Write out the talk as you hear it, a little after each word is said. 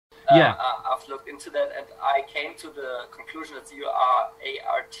Yeah. I've looked into that, and I came to the conclusion that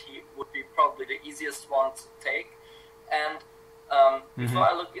URART would be probably the easiest one to take. And before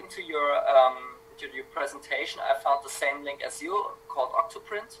I look into your presentation, I found the same link as you called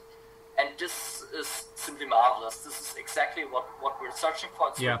Octoprint, and this is simply marvelous. This is exactly what we're searching for.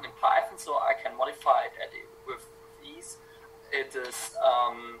 It's written in Python, so I can modify it with ease. It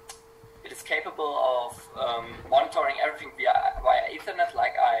is capable of monitoring everything via Ethernet,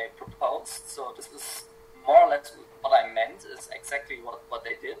 like I proposed. So this is more or less what I meant. Is exactly what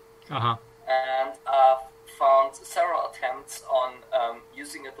they did. And I've found several attempts on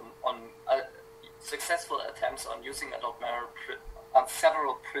using it successful attempts on using it on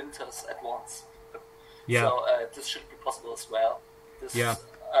several printers at once. So this should be possible as well.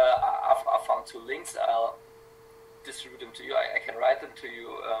 I found 2 links. I'll distribute them to you. I can write them to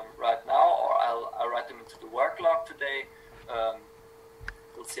you right now, or I'll write them into the work log today.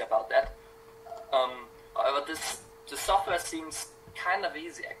 We'll see about that. However, the software seems kind of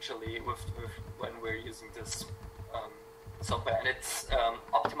easy actually with when we're using this software, and it's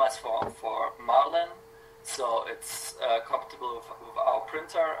optimized for Marlin, so it's compatible with our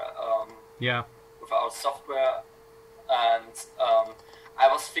printer, with our software, and I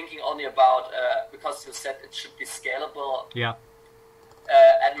was thinking only about because you said it should be scalable.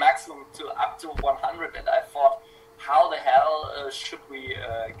 At maximum to up to 100, and I thought, how the hell should we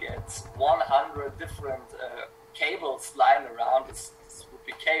get 100 different cables lying around? This would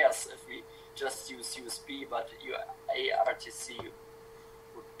be chaos if we just use USB, but ARTC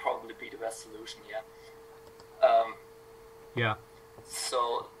would probably be the best solution here.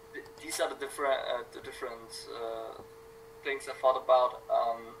 So these are the different things I thought about.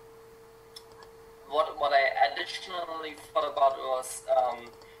 What I additionally thought about was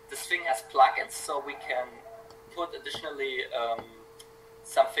this thing has plugins, so we can put additionally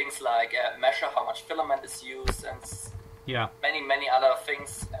some things like measure how much filament is used, and many other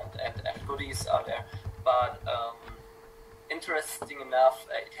things and goodies are there. But interesting enough,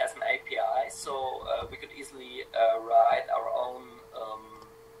 it has an API, so we could easily write our own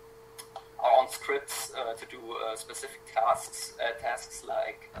scripts to do specific tasks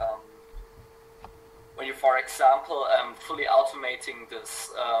like when you, for example, fully automating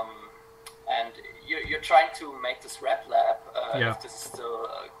this, and you're trying to make this rep lab, if this is still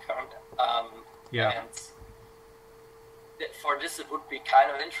current, and for this it would be kind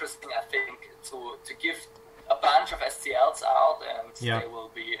of interesting, I think, to give a bunch of STLs out, and they will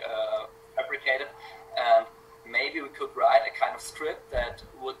be fabricated, and maybe we could write a kind of script that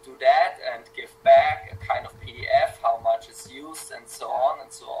would do that and give back a kind of PDF, how much is used, and so on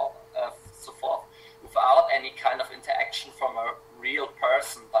and so forth, without any kind of interaction from a real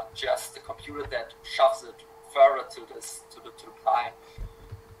person, but just the computer that shoves it further to the client.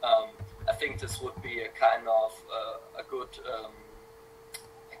 I think this would be a kind of a good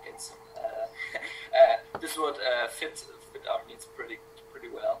this would fit our needs pretty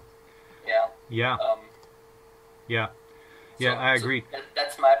well. I agree. So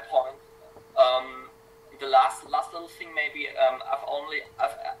that's my point. The last little thing, maybe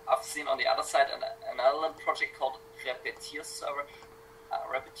I've seen on the other side another project called Repetier server.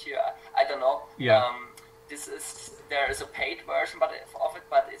 Repetier, I don't know. There is a paid version of it,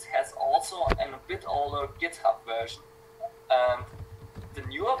 but it has also a bit older GitHub version. The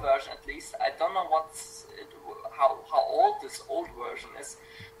newer version, at least, I don't know how old this old version is,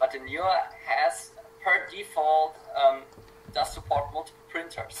 but the newer has per default does support multiple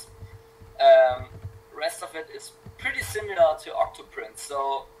printers. Rest of it is pretty similar to Octoprint,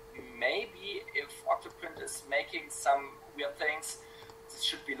 so maybe if Octoprint is making some weird things, this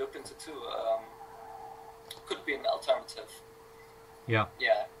should be looked into too. Could be an alternative.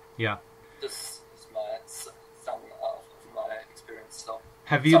 This is some of my experience. So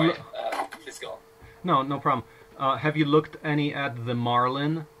have you? Please go on. No problem. Have you looked any at the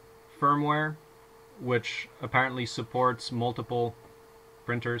Marlin firmware, which apparently supports multiple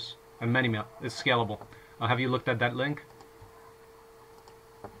printers and it's scalable? Have you looked at that link?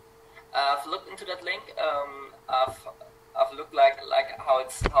 I've looked into that link. I've looked like how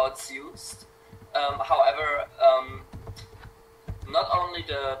it's used. However, not only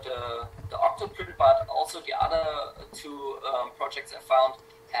the Octoprint, but also the other 2 projects I found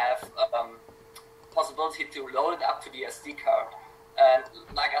have possibility to load it up to the SD card. And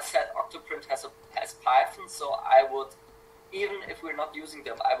like I said, Octoprint has Python, so I would, even if we're not using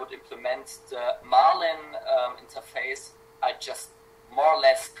them, I would implement the Marlin interface. I just more or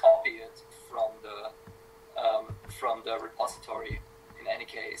less copy it from the repository in any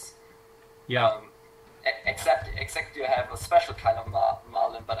case. Except you have a special kind of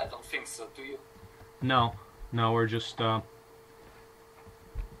Marlin, but I don't so, do you? No, no, we're just the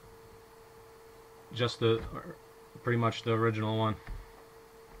pretty much the original one.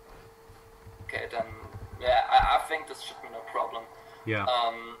 Okay, then yeah, I think this should be no problem. Yeah.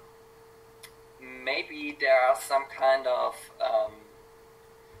 Maybe there are some kind of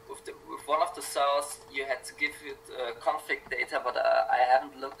with one of the cells you had to give it config data, but I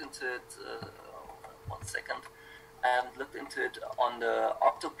haven't looked into it. 1 second, I haven't looked into it on the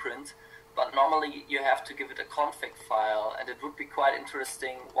Octoprint. But normally you have to give it a config file, and it would be quite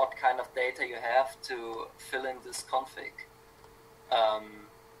interesting what kind of data you have to fill in this config.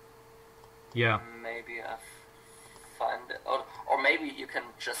 Yeah. Maybe I find it, or maybe you can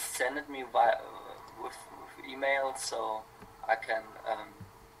just send it me with email, so I can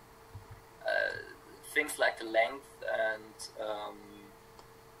things like the length and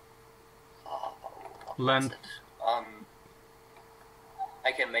length.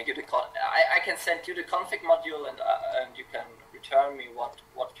 I can make you I can send you the config module, and you can return me what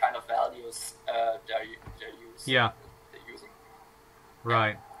kind of values they're using.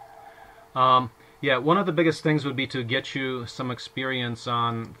 Right. Yeah, one of the biggest things would be to get you some experience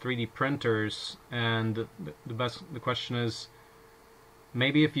on 3D printers, and the question is,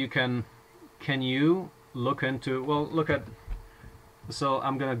 maybe if you can you look into, well, so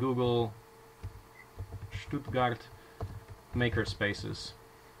I'm gonna Google Stuttgart makerspaces.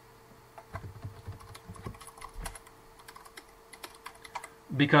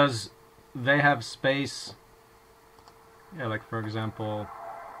 Because they have space, yeah, like for example,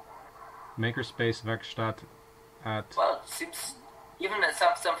 Makerspace Werkstatt at... Well, it seems even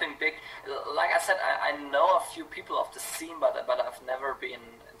something big. Like I said, I know a few people of the scene, but I've never been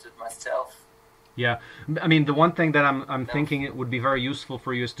into it myself. Yeah, I mean, the one thing that I'm thinking it would be very useful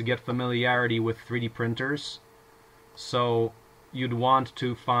for you is to get familiarity with 3D printers. So you'd want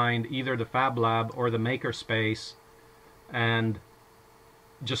to find either the Fab Lab or the Makerspace and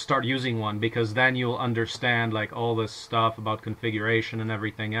just start using one, because then you'll understand like all this stuff about configuration and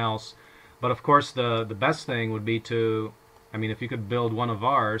everything else. But of course the best thing would be to, I mean, if you could build one of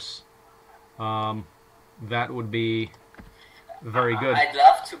ours, that would be very good. I'd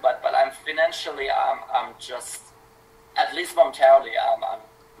love to, but I'm financially I'm just, at least momentarily, I'm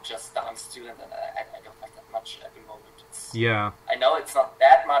just a student, and I don't have that much at the moment. Yeah. I know it's not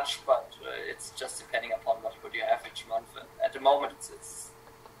that much, but it's just depending upon what you have each month. And at the moment, it's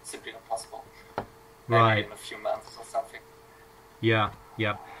simply not possible. Maybe Right. in a few months or something. Yeah,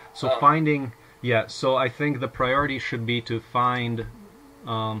 yeah. So finding, yeah, so I think the priority should be to find,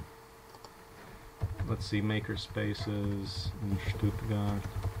 let's see, makerspaces in Stuttgart.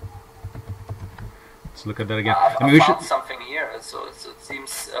 Let's look at that again. I mean, we found should... something here, so it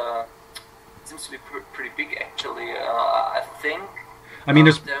seems to be pretty big actually. I think. I mean,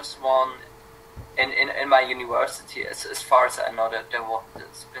 there's one in my university. As far as I know, that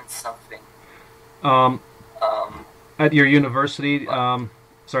there's been something. At your university,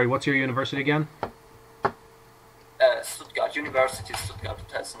 sorry, what's your university again? Stuttgart University, Stuttgart.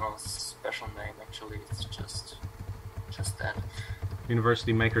 It has no special name actually. It's just that.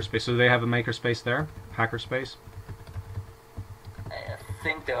 University Makerspace. So they have a makerspace there, hackerspace. I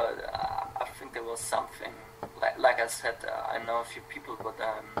think there was something. Like I said, I know a few people, but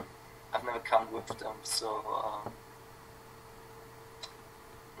I've never come with them, so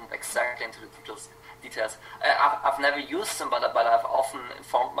not exactly into the details. I've never used them, but I've often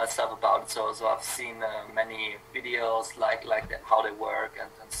informed myself about it. So I've seen many videos like that, how they work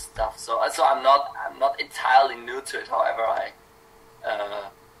and stuff. So I'm not entirely new to it. However, I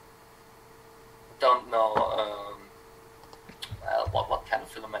don't know what kind of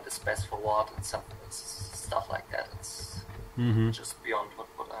filament is best for what and stuff like that. It's just beyond what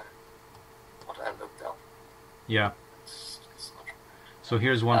I looked up. Yeah. It's not, so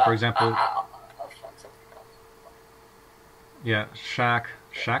here's one, for example. I'll find something else. Yeah,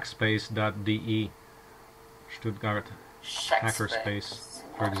 shackspace.de, Stuttgart hackerspace,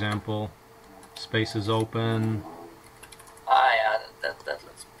 for example. Space is open. Yeah, that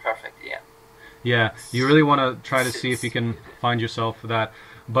looks perfect. Yeah. Yeah, you really want to try to see if you can find yourself that.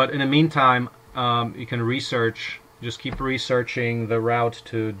 But in the meantime, you can research, just keep researching the route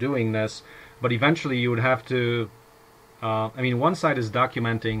to doing this. But eventually you would have to, I mean, one side is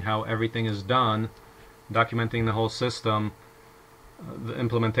documenting how everything is done, documenting the whole system, the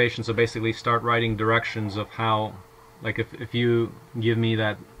implementation. So basically start writing directions of how, like if you give me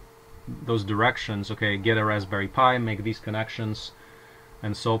those directions, okay, get a Raspberry Pi, make these connections,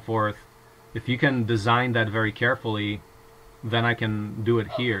 and so forth. If you can design that very carefully, then I can do it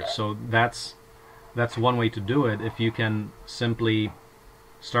here. So that's one way to do it. If you can simply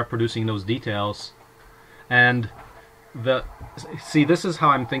start producing those details. And see, this is how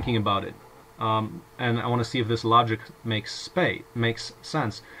I'm thinking about it, and I want to see if this logic makes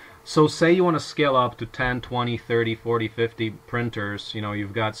sense. So say you want to scale up to 10, 20, 30, 40, 50 printers, you know,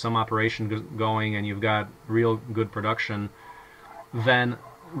 you've got some operation going and you've got real good production, then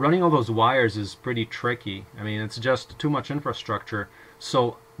running all those wires is pretty tricky. I mean, it's just too much infrastructure.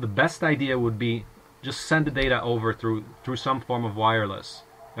 So the best idea would be just send the data over through some form of wireless,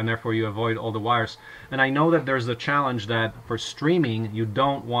 and therefore you avoid all the wires. And I know that there's a challenge that for streaming you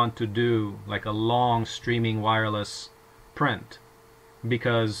don't want to do like a long streaming wireless print,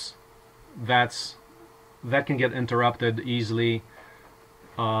 because that can get interrupted easily.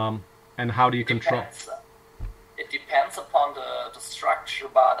 And how do you control? It depends upon the structure,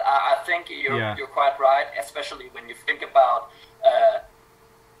 but I think you're quite right, especially when you think about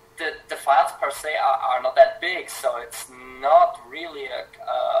the files per se are not that big, so it's not really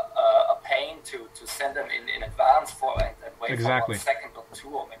a pain to send them in advance and wait for 1 second or 2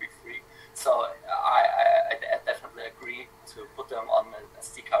 or maybe 3. So I definitely agree to put them on an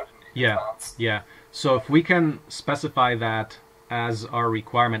SD card in advance. Yeah. So if we can specify that as our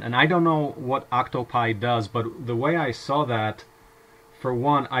requirement, and I don't know what Octopi does, but the way I saw that, for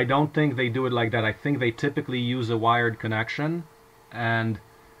one, I don't think they do it like that. I think they typically use a wired connection, and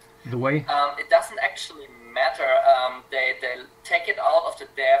the way it doesn't actually matter. They take it out of the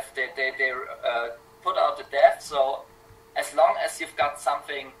dev. They put out the dev. So as long as you've got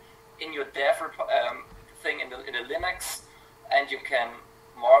something in your dev thing in the Linux, and you can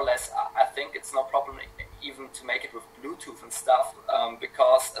more or less, I think it's no problem even to make it with Bluetooth and stuff,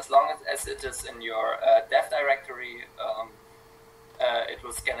 because as long as it is in your dev directory, it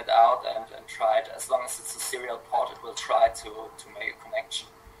will scan it out and try it. As long as it's a serial port, it will try to make a connection.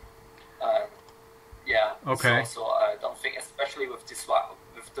 Okay. So I don't think, especially with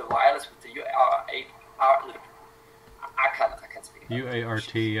the wireless, with the UART, I can't speak.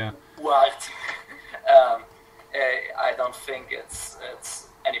 UART, yeah. UART. I don't think it's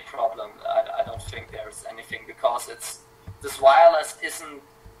any problem. I don't think there's anything, because this wireless isn't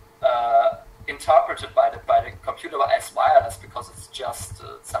interpreted by the computer as wireless, because it's just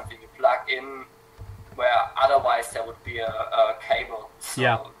something you plug in, where otherwise there would be a cable.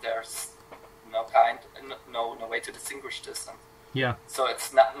 So there's no way to distinguish this. And so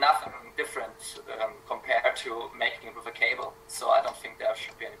it's nothing different compared to making it with a cable. So I don't think there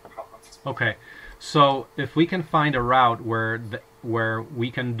should be any problems. Okay. So if we can find a route where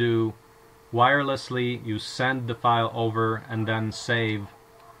we can do wirelessly, you send the file over and then save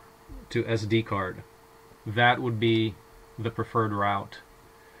to SD card, that would be the preferred route.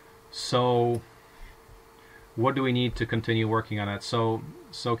 So what do we need to continue working on it? So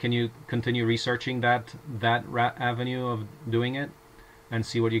can you continue researching that avenue of doing it and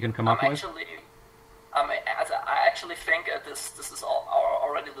see what you can come up with? I actually think this is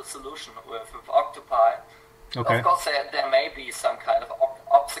already the solution with Octopi. Okay. Of course, there may be some kind of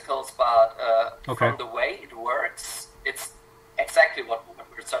obstacles, but from the way it works, it's exactly what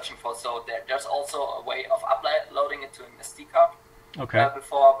we're searching for. So there's also a way of uploading it to an SD card. Okay.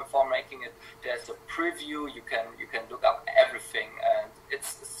 Before making it, there's a preview. You can look up everything, and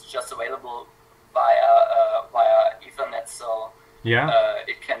it's just available via Ethernet. So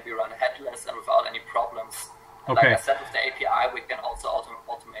it can be run headless and without any problems. And like I said, with the API, we can also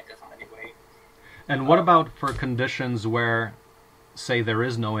automate it in any way. And what about for conditions where, say, there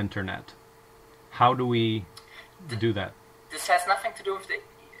is no internet? How do we do that? This has nothing to do with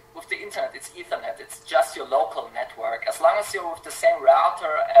the internet. It's Ethernet. It's just your local network. As long as you're with the same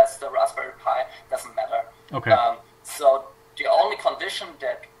router as the Raspberry Pi, doesn't matter. Okay. So the only condition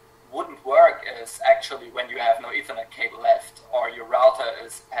that wouldn't work is actually when you have no Ethernet cable left, or your router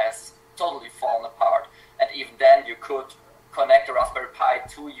has totally fallen apart. And even then, you could connect the Raspberry Pi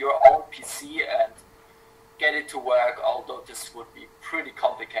to your own PC and get it to work, although this would be pretty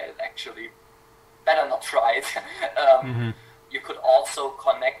complicated, actually. Better not try it. You could also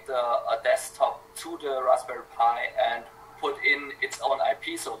connect a desktop to the Raspberry Pi and put in its own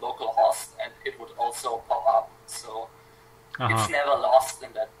IP, so localhost, and it would also pop up. So it's never lost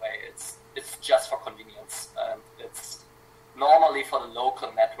in that way. It's just for convenience, and it's normally for the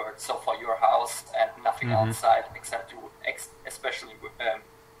local network, so for your house and nothing outside, except especially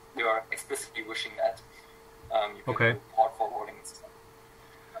you're explicitly wishing that you can do port forwarding and stuff.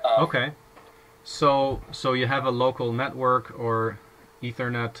 Okay. So you have a local network or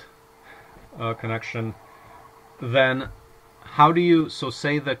Ethernet connection. Then how do you, so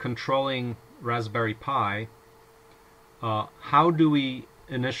say the controlling Raspberry Pi, how do we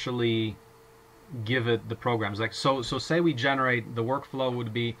initially give it the programs. Like so say we generate, the workflow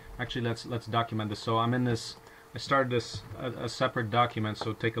would be, actually let's document this. So I'm in this, I started this a separate document,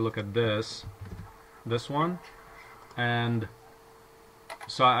 so take a look at this one, and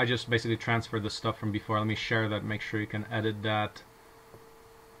so I just basically transferred the stuff from before. Let me share that, make sure you can edit that.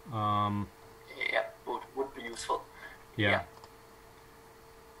 Yeah, would be useful. Yeah.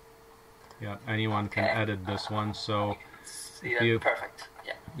 Yeah, anyone can edit this one. So if you, perfect.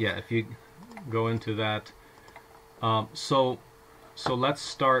 Yeah. Yeah, if you go into that, so let's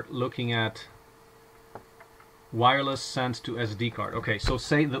start looking at wireless send to SD card. Okay, so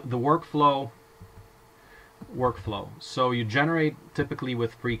say the workflow. So you generate typically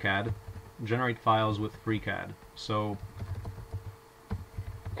with FreeCAD, generate files with FreeCAD. So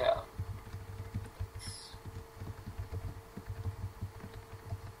yeah.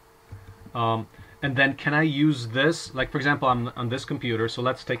 And then can I use this, like for example on this computer, so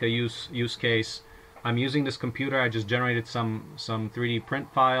let's take a use case. I'm using this computer, I just generated some 3D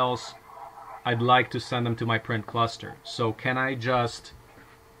print files. I'd like to send them to my print cluster. So can I just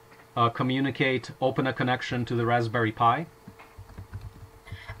communicate, open a connection to the Raspberry Pi?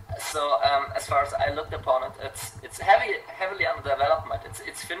 So as far as I looked upon it, it's heavily under development.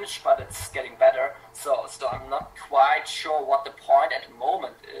 It's finished, but it's getting better. So I'm not quite sure what the point at the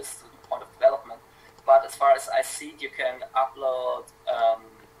moment is, the point of development. But as far as I see, you can upload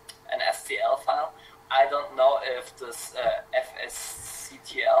an STL file. I don't know if this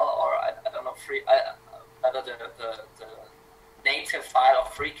FSCTL or I don't know whether the native file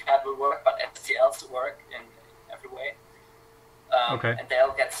of FreeCAD will work, but STLs work in every way. Okay. And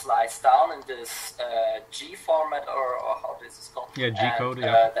they'll get sliced down in this G format or how this is called. Yeah, G code.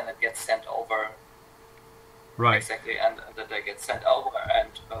 Yeah. Then it gets sent over. Right. Exactly, and then they get sent over and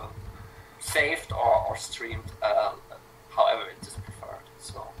saved or streamed, however it is preferred.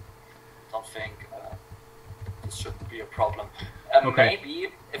 So I don't think this shouldn't be a problem. Okay.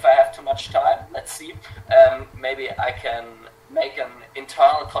 Maybe if I have too much time, let's see. Maybe I can make an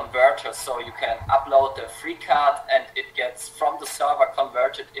internal converter so you can upload the FreeCAD and it gets from the server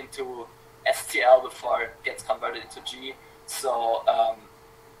converted into STL before it gets converted into G. So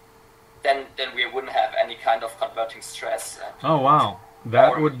then we wouldn't have any kind of converting stress. Oh wow,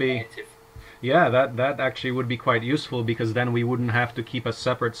 that would be native. Yeah, that actually would be quite useful, because then we wouldn't have to keep a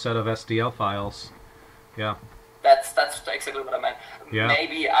separate set of STL files. Yeah. That's exactly what I meant. Yeah.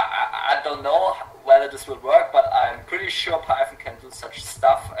 Maybe I don't know whether this will work, but I'm pretty sure Python can do such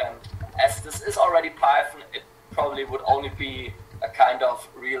stuff. And as this is already Python, it probably would only be a kind of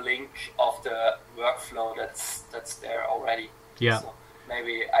relink of the workflow that's there already. Yeah. So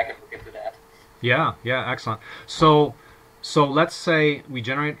maybe I can look into that. Yeah. Yeah. Excellent. So let's say we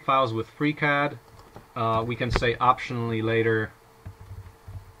generate files with FreeCAD. We can say optionally later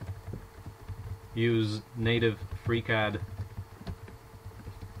use native FreeCAD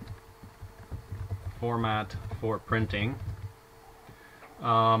format for printing.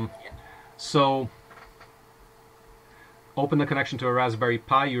 So open the connection to a Raspberry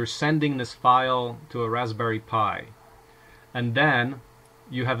Pi. You're sending this file to a Raspberry Pi, and then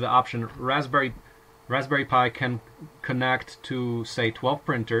you have the option Raspberry Pi can connect to, say, 12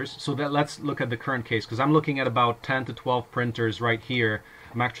 printers. So that, let's look at the current case, because I'm looking at about 10 to 12 printers right here.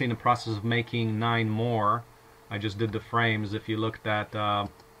 I'm actually in the process of making 9 more. I just did the frames. If you looked at,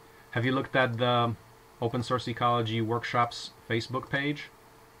 have you looked at the Open Source Ecology Workshops Facebook page?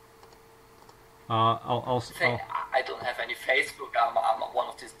 I don't have any Facebook. I'm one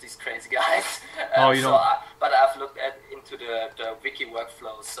of these crazy guys. Oh, you don't? But I've looked into the wiki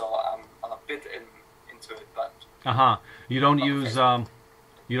workflow, so I'm a bit into it. But you don't use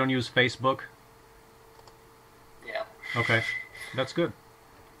you don't use Facebook? Yeah. Okay, that's good.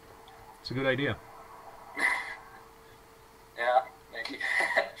 It's a good idea. Yeah, maybe.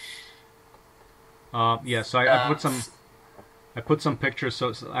 Yeah, so I put some pictures.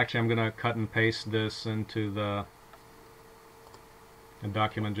 So actually, I'm gonna cut and paste this into the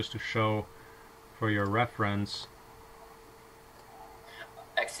document just to show for your reference.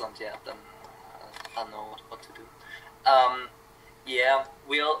 Excellent. Yeah, then I know what to do. Yeah,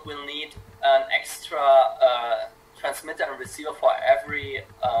 we'll need an extra transmitter and receiver for every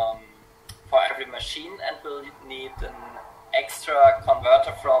machine, and we'll need an extra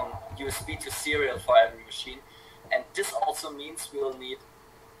converter from USB to serial for every machine. And this also means we'll need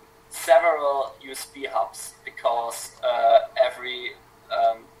several USB hubs, because every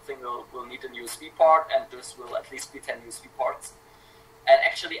thing will need an USB port, and this will at least be 10 USB ports. And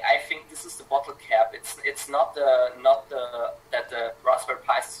actually, I think this is the bottle cap. It's not that the Raspberry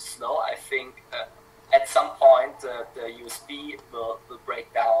Pi is too slow. I think at some point the USB will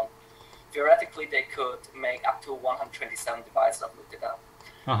break down. theoretically they could make up to 127 devices. I've looked it up.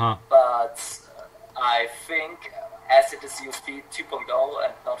 But I think as it is USB 2.0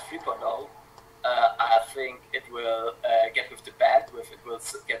 and not 3.0, I think it will get with the bandwidth. It will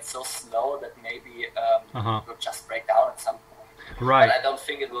get so slow that maybe it will just break down at some point. Right. But I don't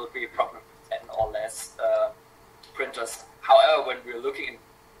think it will be a problem with 10 or less printers. However, when we're looking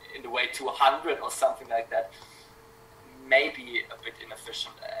in the way to 100 or something like that, maybe a bit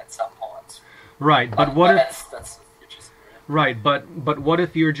inefficient at some point. Right, but what if that's the future scenario. Right, but what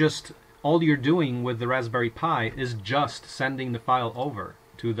if you're just all you're doing with the Raspberry Pi is just sending the file over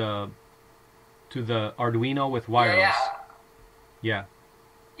to the Arduino with wireless? Yeah.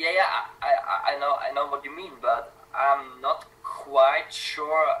 I know what you mean, but I'm not quite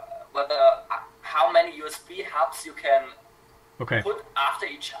sure whether how many USB hubs you can put after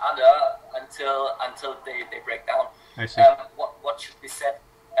each other until they break down. I see. What should be said?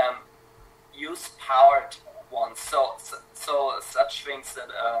 Use powered ones. So such things that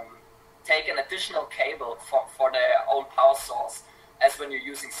take an additional cable for their own power source. As when you're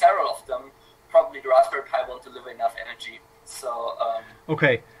using several of them, probably the Raspberry Pi won't deliver enough energy. So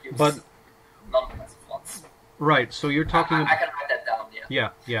use but non-passive ones. Right. So you're talking. I can write that down.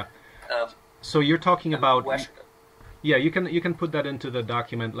 Yeah. So you're talking about. Where should it? Yeah, you can put that into the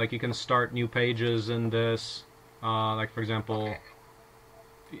document. Like you can start new pages in this. Like for example,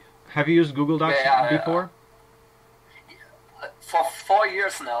 have you used Google Docs before? For 4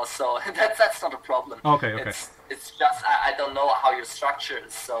 years now, so that's not a problem. Okay. It's just I don't know how your structure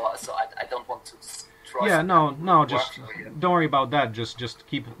is, so I don't want to destroy. Yeah, no, just don't worry about that. Just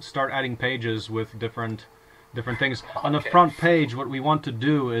start adding pages with different things. On the front page, what we want to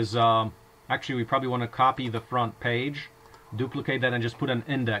do is actually we probably want to copy the front page, duplicate that, and just put an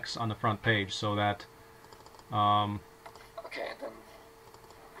index on the front page so that. Then.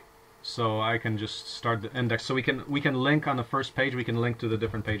 So I can just start the index. So we can link on the first page. We can link to the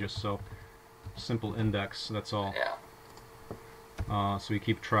different pages. So simple index. That's all. Yeah. So we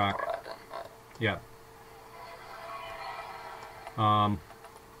keep track. All right, then, yeah.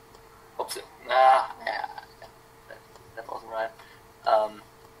 Oops. Yeah. That wasn't right.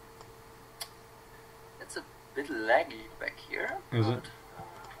 It's a bit laggy back here. Is it?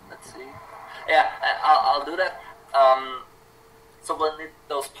 Let's see. Yeah, I'll do that. So we'll need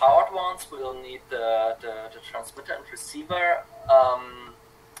those powered ones. We'll need the transmitter and receiver.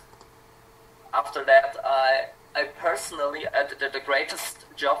 After that, I personally, the greatest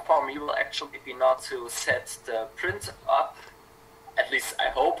job for me will actually be not to set the print up. At least I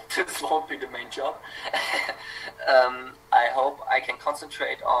hope this won't be the main job. I hope I can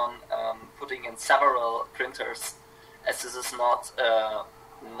concentrate on putting in several printers, as this is not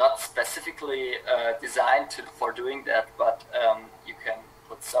specifically designed for doing that, but you can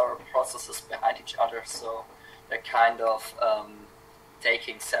put several processes behind each other, so they're kind of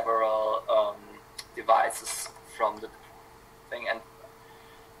taking several devices from the thing, and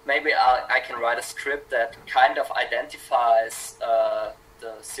maybe I can write a script that kind of identifies the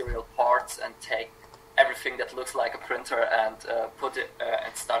serial ports and take everything that looks like a printer and put it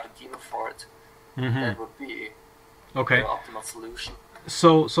and start a daemon for it. That would be the optimal solution.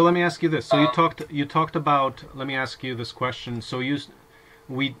 So let me ask you this. So you talked about. Let me ask you this question. So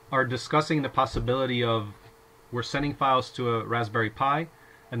we are discussing the possibility of we're sending files to a Raspberry Pi,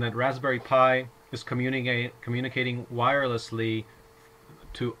 and that Raspberry Pi is communicating wirelessly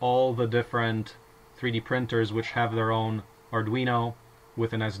to all the different 3D printers which have their own Arduino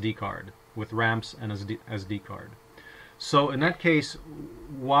with an SD card, with ramps and SD card. So in that case,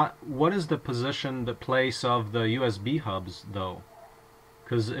 what is the position, the place of the USB hubs though?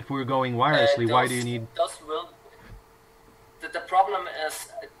 Because if we're going wirelessly, why do you need? The problem is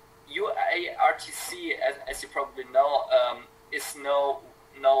UARTC, as you probably know, is no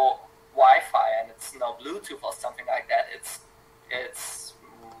Wi-Fi and it's no Bluetooth or something like that. It's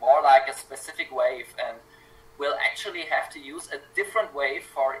more like a specific wave, and we'll actually have to use a different wave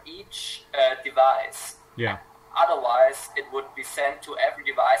for each device. Yeah. Otherwise, it would be sent to every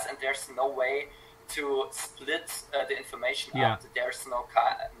device, and there's no way to split the information up. There's no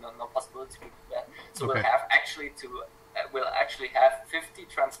possibility to do that. So we'll actually have 50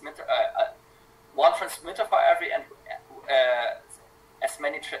 transmitter, one transmitter for every, and as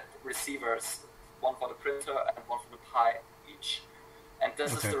many receivers, one for the printer and one for the Pi each. And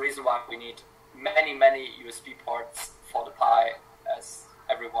this is the reason why we need many USB ports for the Pi, as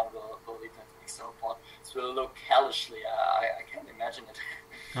everyone will need an external port. It will look hellishly. I can't imagine it.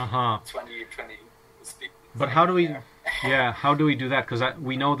 20 USB. But how do we? How do we do that? Because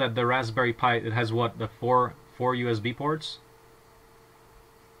we know that the Raspberry Pi, it has what, the four USB ports.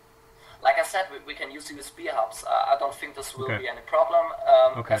 said, we can use USB hubs. I don't think this will Okay. be any problem,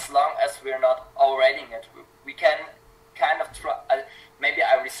 Okay. as long as we're not overrating it. We can kind of try, maybe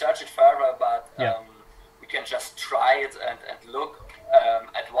I research it further, but Yeah. we can just try it and look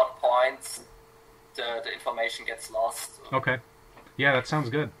at what points the information gets lost. Okay. Yeah, that sounds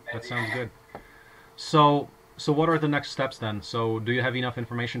good. That Maybe. sounds good. So what are the next steps then? So do you have enough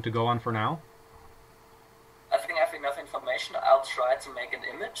information to go on for now? I think I have enough information. I'll try to make an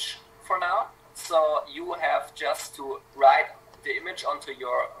image for now. So you have just to write the image onto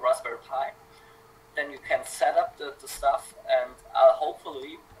your Raspberry Pi. Then you can set up the stuff, and I'll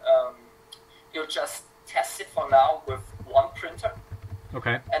hopefully you'll just test it for now with one printer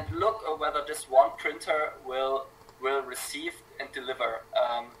Okay. and look whether this one printer will receive and deliver.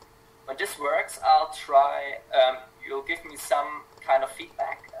 When this works, I'll try. You'll give me some kind of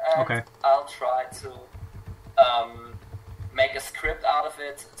feedback, and Okay. I'll try to make a script out of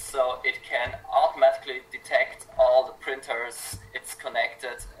it so it can automatically detect all the printers it's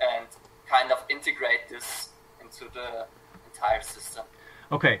connected and kind of integrate this into the entire system.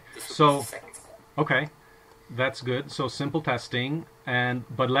 Okay. This would be So the second step. okay. That's good. So simple testing,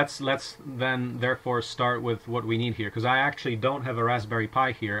 but let's then therefore start with what we need here, because I actually don't have a Raspberry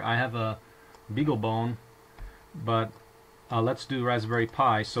Pi here. I have a BeagleBone, but let's do Raspberry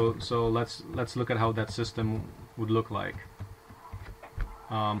Pi. So let's look at how that system would look like.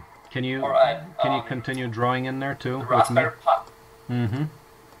 Can you All right, can you continue drawing in there too The with me? Raspberry Pi. Mm-hmm.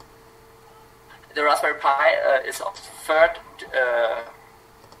 The Raspberry Pi is of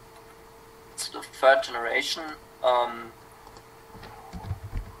it's the third generation.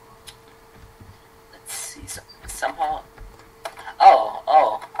 Let's see, somehow.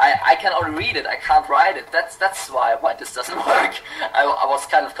 Oh! I can only read it. I can't write it. That's why this doesn't work. I was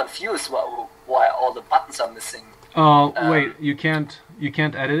kind of confused why all the buttons are missing. Oh wait, you can't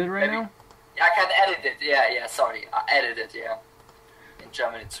edit it right maybe- now? Yeah, I can edit it. Yeah. Sorry, I edited. Yeah. In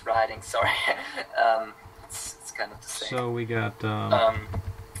German, it's writing. Sorry. It's kind of the same. So we got I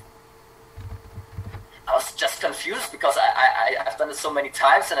was just confused because I've done it so many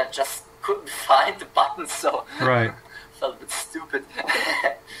times and I just couldn't find the button, so right. I felt a bit stupid.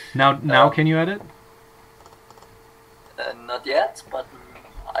 Now can you edit? Not yet, but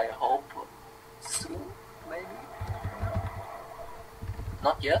I hope soon, maybe.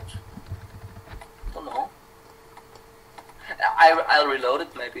 Not yet. Don't know. I'll reload it.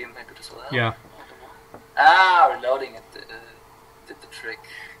 Maybe this will help. Yeah. Reloading it did the trick.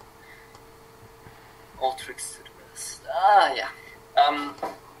 All tricks to the best. Yeah.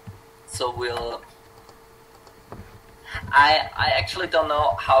 So we'll. I actually don't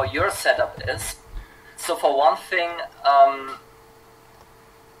know how your setup is. So for one thing,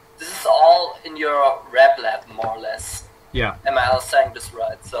 this is all in your rep lab, more or less. Yeah. Am I saying this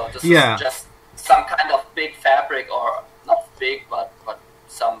right? So this Yeah. is just some kind of big fabric, or not big, but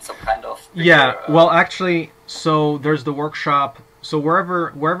some kind of bigger, Yeah. Well, actually, so there's the workshop. So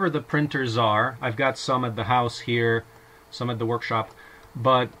wherever the printers are, I've got some at the house here, some at the workshop.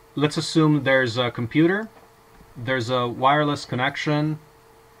 But let's assume there's a computer, there's a wireless connection.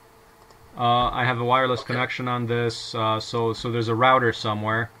 I have a wireless connection on this, so there's a router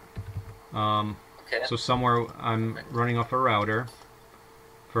somewhere. Okay. So somewhere I'm running off a router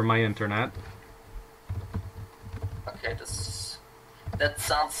for my internet. Okay, that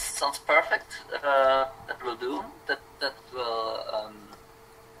sounds perfect. That will do. That will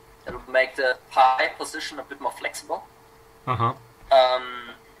make the Pi position a bit more flexible. Uh-huh.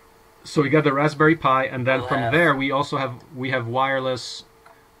 So we got the Raspberry Pi, and then We'll from have- there we also have wireless.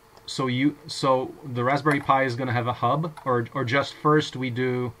 So the Raspberry Pi is going to have a hub, or just first we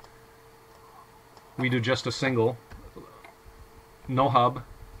do just a single, no hub.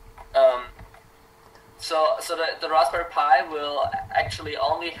 So the Raspberry Pi will actually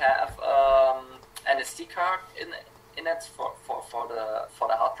only have an SD card in it for the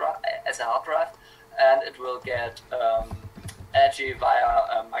hard drive, as a hard drive, and it will get energy via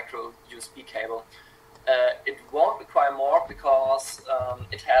a micro USB cable. It won't require more because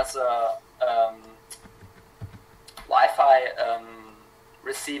it has a Wi-Fi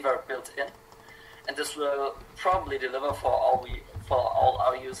receiver built in, and this will probably deliver for all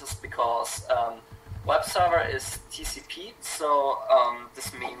our users because web server is TCP. So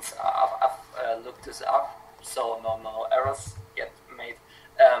this means I've looked this up, so no errors get made.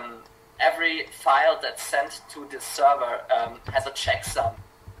 Every file that's sent to this server has a checksum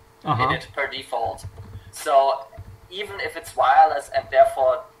in it per default. So even if it's wireless and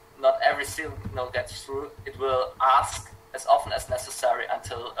therefore not every signal gets through, it will ask as often as necessary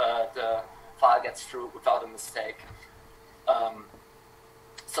until the file gets through without a mistake.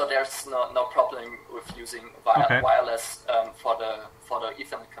 So there's no problem with using wireless for the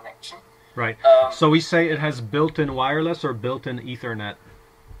Ethernet connection. Right. So we say it has built-in wireless or built-in Ethernet?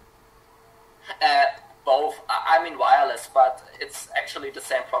 Both. I mean wireless, but it's actually the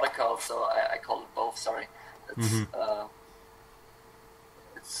same protocol, so I call it both. Sorry.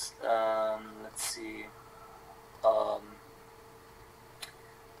 It's let's see.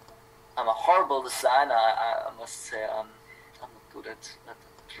 I'm a horrible designer. I must say I'm not good at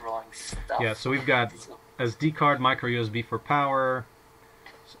drawing stuff. Yeah. So we've got SD card, micro USB for power,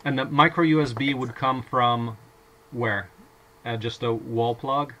 and the micro USB would come from where? Just a wall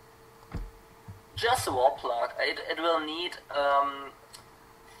plug. Just a wall plug. It will need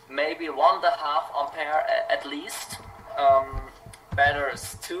maybe 1.5 ampere at least. Better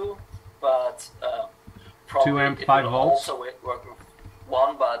is 2, but probably 2 amp, it 5 will volts. also work with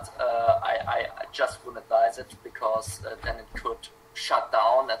 1, but I just wouldn't advise it because then it could shut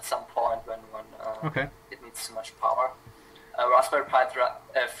down at some point when it needs too much power. Raspberry Pi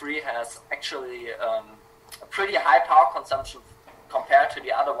 3 has actually a pretty high power consumption compared to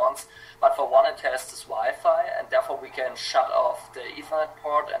the other ones, but for one it has this Wi-Fi, and therefore we can shut off the Ethernet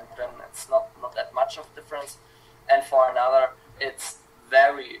port, and then it's not that much of difference. And for another, it's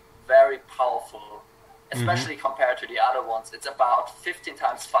very, very powerful, especially compared to the other ones. It's about 15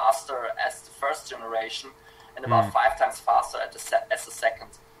 times faster as the first generation, and about 5 times faster as the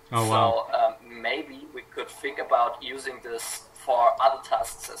second. Oh, wow. So maybe we could think about using this for other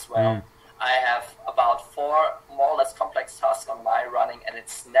tasks as well. I have about 4 more or less complex tasks on my running, and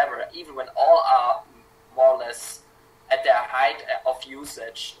it's never, even when all are more or less at their height of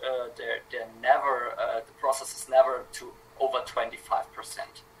usage, they're never, the process is never to over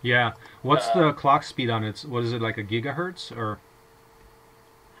 25%. Yeah. What's the clock speed on it? What is it, like a gigahertz or?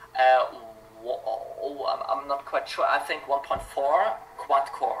 I'm not quite sure. I think 1.4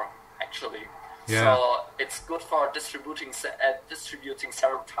 quad core actually. Yeah. So it's good for distributing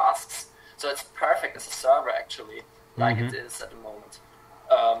several tasks. So it's perfect as a server actually, like it is at the moment.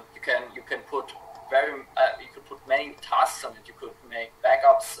 You can put many tasks on it. You could make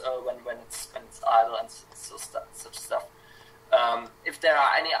backups when it's idle and such stuff. If there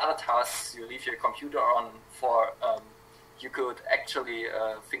are any other tasks you leave your computer on for, you could actually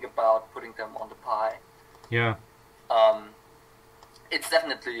think about putting them on the Pi. Yeah. It's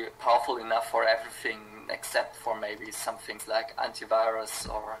definitely powerful enough for everything except for maybe some things like antivirus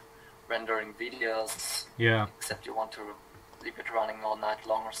or rendering videos. Yeah. Except you want to leave it running all night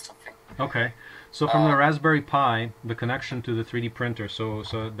long or something. Okay. So from the Raspberry Pi, the connection to the 3D printer. So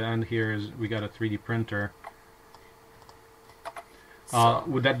at the end here is we got a 3D printer.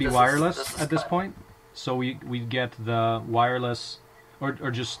 Would that be wireless at this point? So we get the wireless,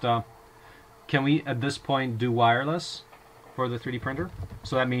 or just can we at this point do wireless for the 3D printer?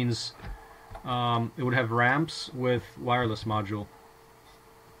 So that means it would have ramps with wireless module.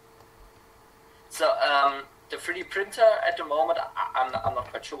 So the 3D printer at the moment, I'm not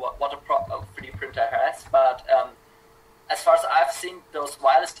quite sure what a 3D printer has, but as far as I've seen, those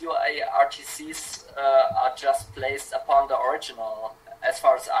wireless UA RTCs are just placed upon the original, as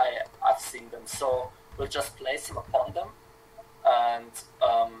far as I've seen them. So we'll just place them upon them, and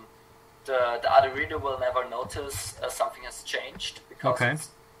the Arduino will never notice something has changed because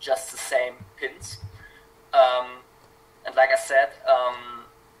it's just the same pins. And like I said,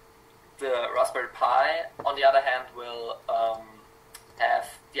 the Raspberry Pi, on the other hand, will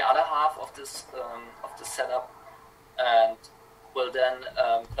have the other half of this setup, and will then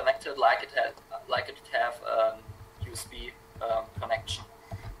connect it like it have USB connection.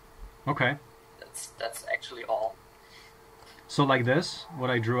 Okay. That's actually all. So like this,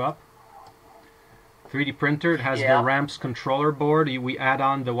 what I drew up. 3D printer, it has the ramps controller board. We add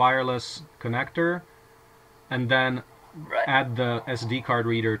on the wireless connector, and then add the SD card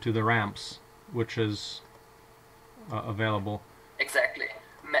reader to the ramps, which is available. Exactly.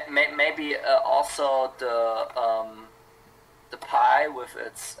 Maybe also the Pi with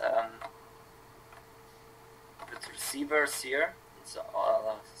its receivers here. So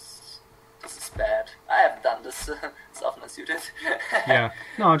this is bad. I haven't done this as often as you did. Yeah.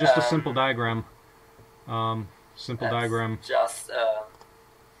 No, just a simple diagram. Diagram. Just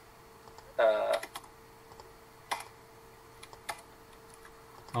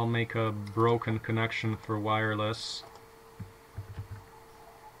I'll make a broken connection for wireless.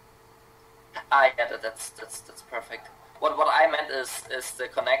 Yeah, that's perfect. What I meant is the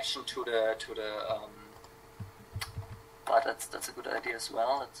connection to the but that's a good idea as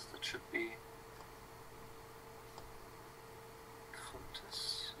well. That should be.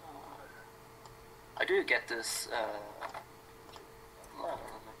 How do you get this?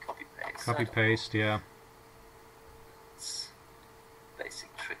 Copy paste, yeah. It's basic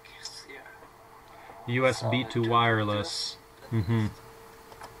tricks here. USB to wireless. Mm-hmm.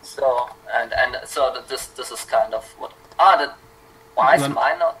 So so this is kind of what why is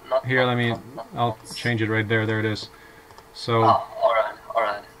mine not here? not, Let me. not I'll change it right there. There it is. So. Oh, all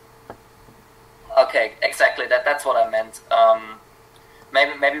right. Okay, exactly. That's what I meant.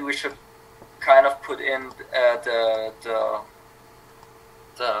 Maybe we should kind of put in the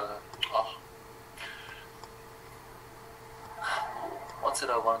what did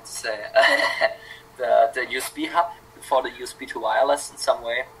I want to say? the USB hub for the USB to wireless in some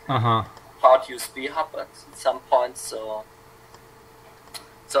way. Part USB hub at some point, so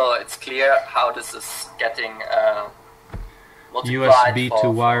it's clear how this is getting multiplied USB to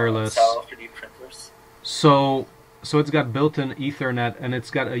wireless. For 3D printers. So it's got built-in Ethernet, and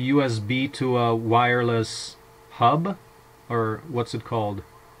it's got a USB to a wireless hub, or what's it called?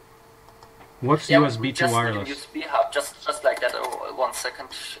 What's USB to wireless? USB hub, just like that. 1 second.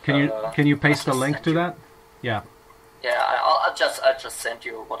 Can you paste a link to that? Yeah. Yeah, I'll just send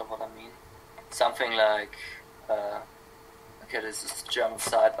you what I mean. Something like okay, this is the German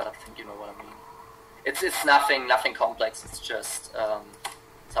side, but I think you know what I mean. It's nothing complex. It's just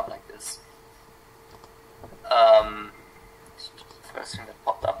something like this. First thing that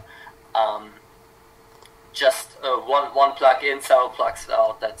popped up. Just one plug in, several plugs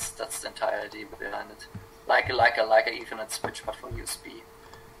out. That's the entire idea behind it. Like a Ethernet switch, but for USB.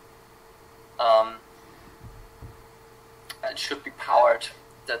 It should be powered.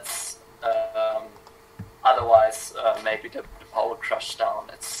 That's otherwise maybe the power will crush down.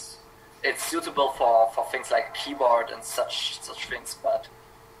 It's suitable for things like keyboard and such things, but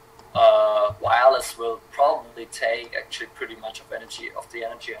wireless will probably take actually pretty much of the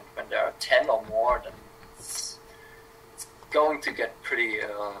energy, and when there are 10 or more, then it's going to get pretty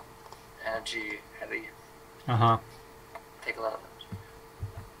energy heavy. Take a lot of it.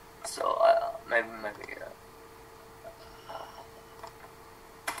 So maybe.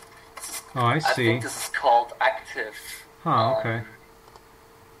 Oh, I see. I think this is called active. Okay.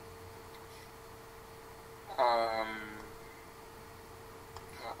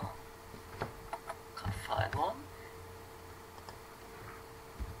 Can't find one.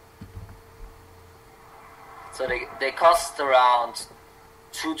 So they cost around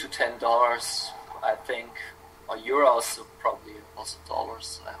 $2 to $10, I think, or euros, so probably also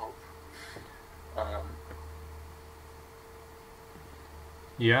dollars, I hope.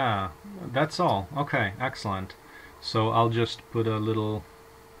 Yeah, that's all. Okay, excellent. So I'll just put a little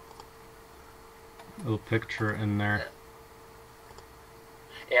picture in there.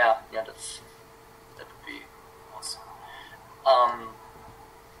 Yeah, that would be awesome.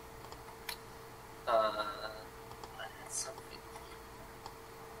 I had something.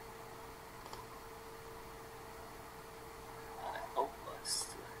 I hope I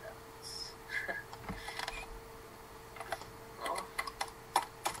still have this. No?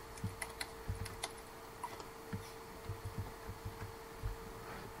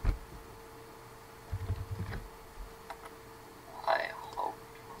 I hope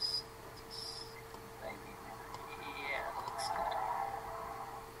it was maybe yeah, looks good.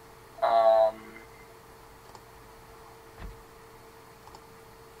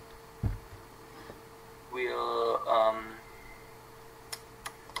 We'll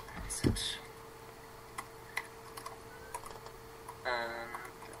is it?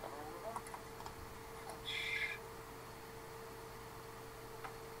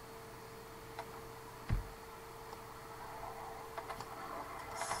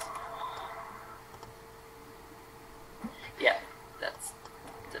 Yeah, that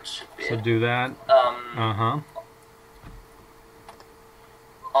should be So it. do that.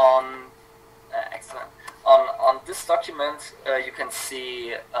 On excellent. On this document, you can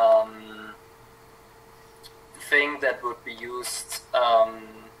see the thing that would be used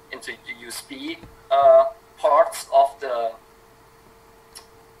into the USB parts of the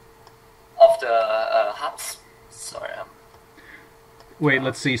hubs. Sorry. Wait,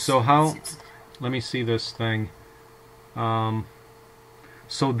 let's see. So how? Let me see this thing.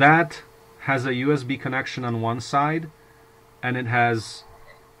 So that has a USB connection on one side, and it has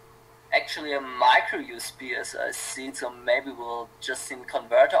actually a micro USB as I see it, so maybe we'll just see a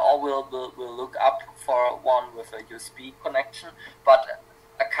converter, or we'll look up for one with a USB connection, but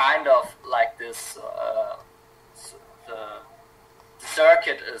a kind of like this. The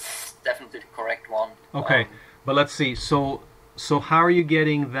circuit is definitely the correct one. Okay, but let's see. So how are you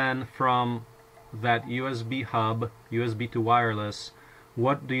getting then from that USB hub, USB to wireless?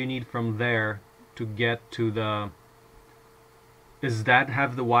 What do you need from there to get to Is that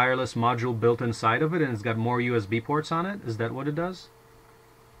have the wireless module built inside of it, and it's got more USB ports on it? Is that what it does?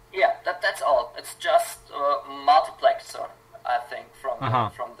 Yeah, that's all. It's just a multiplexer, I think, from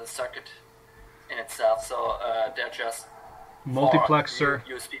the circuit in itself. So they're just multiplexer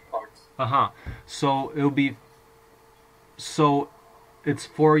USB ports. So it'll be it's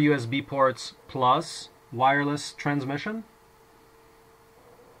 4 USB ports plus wireless transmission?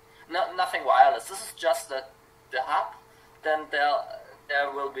 No, nothing wireless. This is just the hub. Then there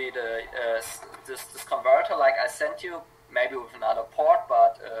will be this converter like I sent you, maybe with another port,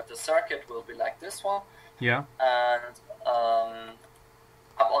 but the circuit will be like this one. Yeah. And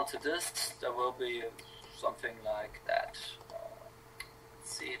up onto this there will be something like that.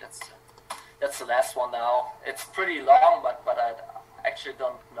 Let's see, that's the last one now. It's pretty long, but I actually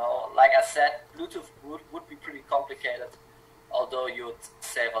don't know. Like I said, Bluetooth would be pretty complicated, although you'd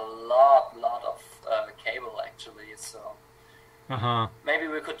save a lot of cable actually. So maybe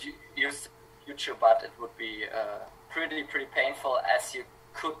we could use YouTube, but it would be pretty painful, as you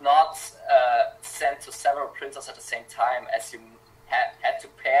could not send to several printers at the same time, as you had to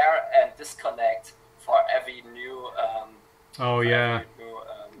pair and disconnect for every new.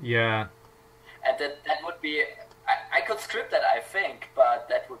 Yeah. And that would be. I could script that, I think, but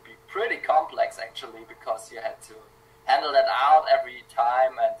that would be pretty complex actually, because you had to handle that out every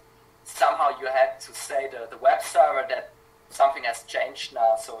time, and somehow you had to say the web server that something has changed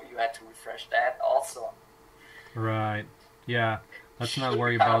now, so you had to refresh that also. Right. Yeah. Let's not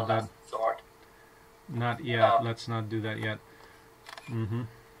worry about that. Sort. Not yet. Let's not do that yet.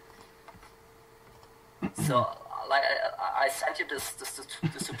 So, like I sent you this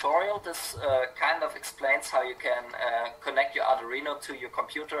tutorial. This kind of explains how you can connect your Arduino to your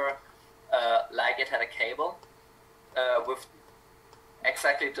computer like it had a cable with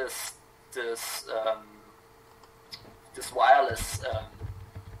exactly this wireless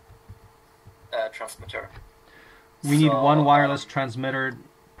transmitter. We need one wireless transmitter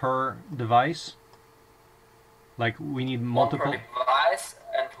per device. Like we need multiple. One per device,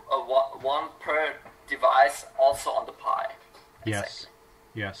 and one per device also on the Pi. Yes. Exactly.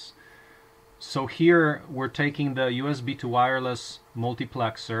 Yes. So here we're taking the USB to wireless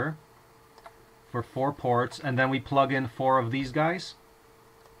multiplexer for 4 ports, and then we plug in 4 of these guys.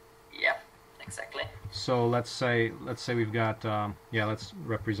 Yeah, exactly. So let's say we've got let's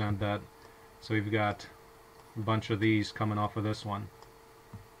represent that. So we've got a bunch of these coming off of this one.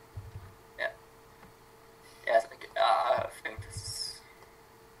 Yeah. Yes, I think this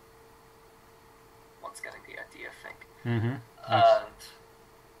one's getting the idea, I think. And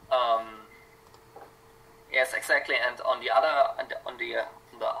yes, exactly. And on the other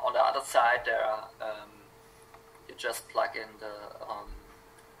side, there are you just plug in the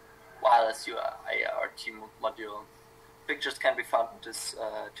wireless ART module. Pictures can be found on this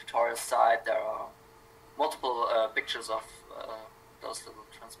tutorial site. There are multiple pictures of those little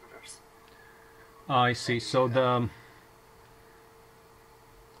transmitters. I see. So the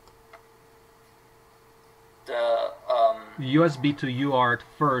USB to UART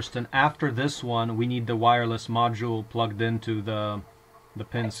first, and after this one, we need the wireless module plugged into the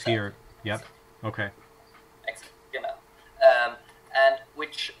pins exactly. here. Yep. Okay. Exactly. You know, and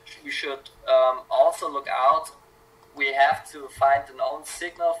which you should also look out. We have to find an own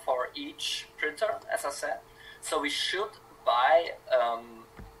signal for each printer, as I said. So we should buy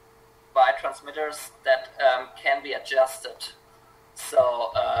transmitters that can be adjusted.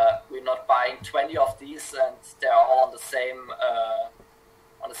 So we're not buying 20 of these, and they're all on the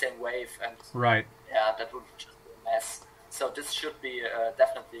same wave. And right. Yeah, that would just be a mess. So this should be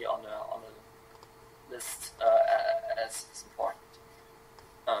definitely on a list as important.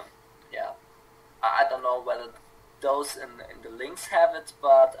 Yeah, I don't know whether those in the links have it,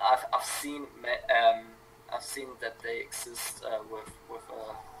 but I've seen that they exist with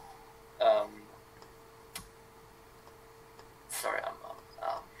sorry,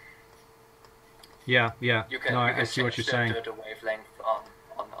 yeah. You can, I see what you're saying. The wavelength on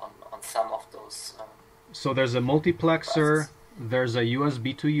some of those. So there's a multiplexer, there's a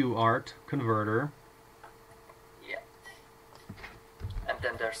USB to UART converter. Yeah. And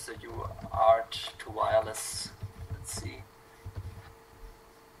then there's the UART to wireless. Let's see.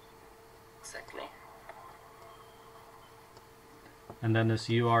 Exactly. And then this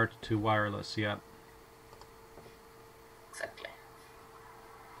UART to wireless, yeah. Exactly.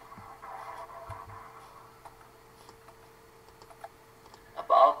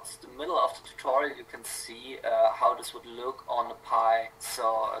 About the middle of the tutorial, you can see how this would look on the Pi.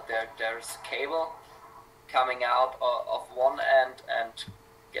 So there's cable coming out of one end, and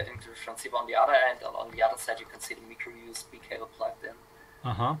get into the transceiver on the other end, and on the other side you can see the micro USB cable plugged in.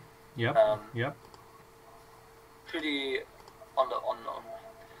 Yep. Yep. Pretty on the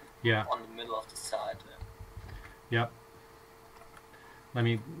yeah. on the middle of the side. Yep. Let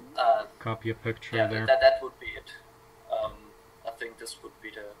me copy a picture there. That would be it. I think this would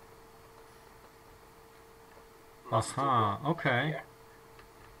be the. Okay. Here.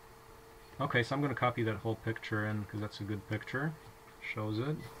 Okay, so I'm going to copy that whole picture in because that's a good picture. Shows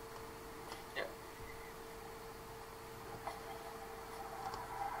it. Yeah.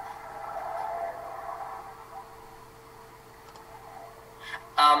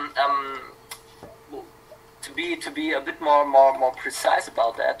 To be a bit more precise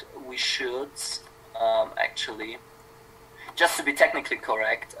about that, we should actually, just to be technically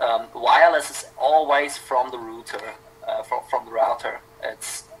correct, wireless is always from the router, from the router.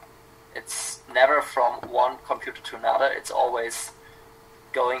 It's never from one computer to another. It's always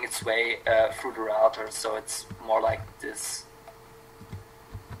going its way through the router. So it's more like this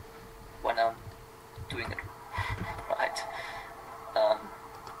when I'm doing it right.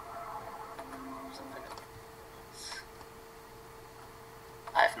 Something like this.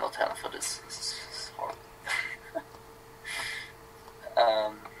 I have no talent for this. This is horrible.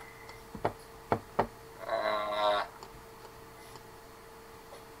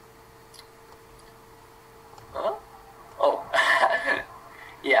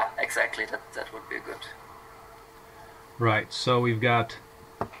 Yeah, exactly. That would be good. Right. So we've got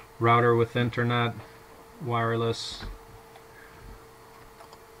router with internet, wireless.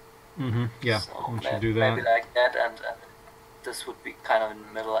 Yeah, so we should do that. Maybe like that, and this would be kind of in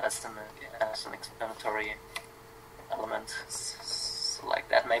the middle as an explanatory element, so like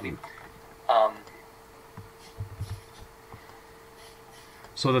that maybe.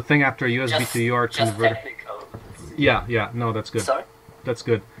 So the thing after USB to UART converter. Technical. Yeah. No, that's good. Sorry? That's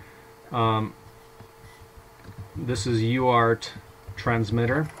good. This is UART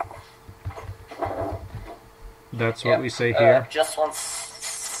transmitter. That's what we say here. Just 1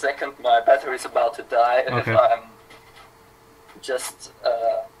 second, my battery is about to die. Okay. If I'm just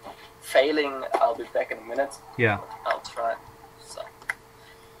failing, I'll be back in a minute. Yeah. I'll try. So,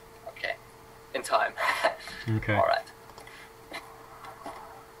 okay, in time. Okay. All right.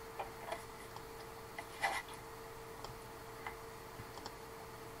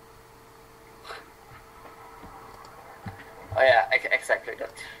 Oh yeah, exactly.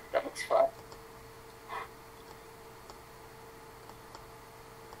 That looks fine.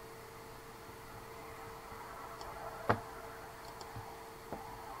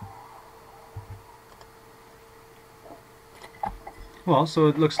 Well, so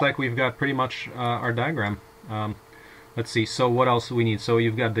it looks like we've got pretty much our diagram. Let's see, so what else do we need? So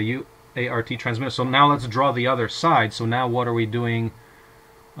you've got the UART transmitter. So now let's draw the other side. So now what are we doing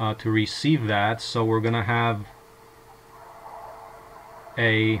to receive that? So we're going to have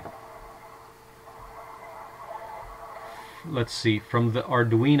a, let's see, from the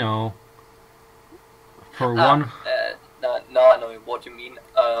Arduino for one... No, I know what you mean.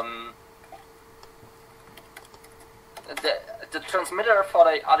 The transmitter for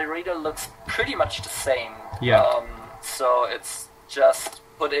the Arduino looks pretty much the same. Yeah. So it's just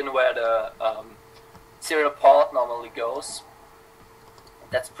put in where the serial port normally goes.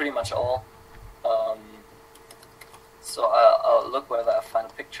 That's pretty much all. So I'll look whether I find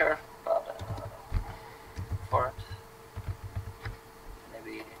a picture for it.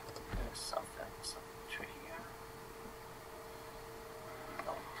 Maybe there's some picture here.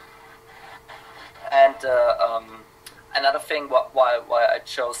 No. And another thing why I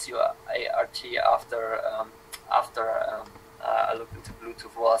chose UART after I looked into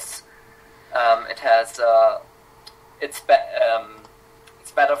Bluetooth was it has it's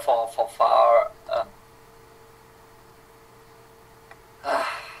better for far.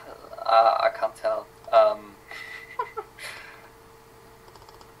 I can't tell.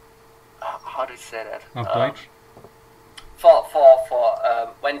 How do you say that? For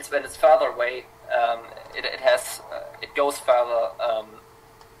when it's further away, it goes further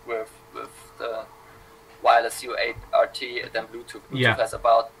with the wireless UART than Bluetooth. Bluetooth has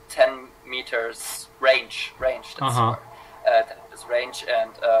about 10 meters range. That's 10 meters range,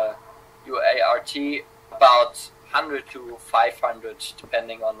 and UART about 100 to 500,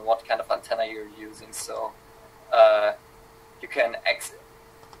 depending on what kind of antenna you're using. So you can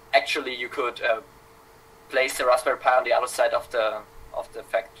actually you could place the Raspberry Pi on the other side of the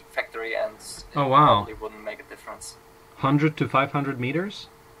factory, and it probably wouldn't make a difference. 100 to 500 meters?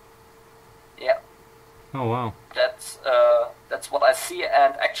 Yeah. Oh wow. That's what I see,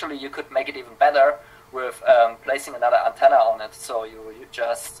 and actually you could make it even better with placing another antenna on it. So you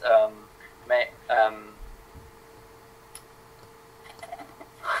just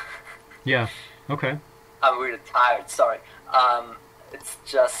Yeah. Okay. I'm really tired. Sorry. It's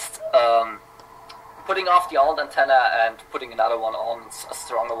just putting off the old antenna and putting another one on, a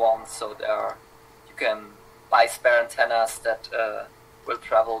stronger one. So you can buy spare antennas that will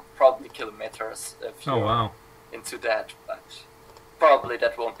travel probably kilometers if you're into that, but probably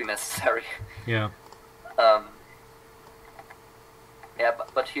that won't be necessary. Yeah. Yeah,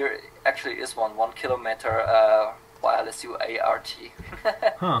 but here actually is 1 kilometer wireless UART.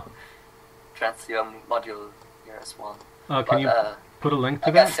 Huh. Transceiver module here is one. Can you put a link to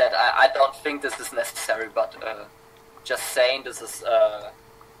like that? I said, I don't think this is necessary, but just saying this is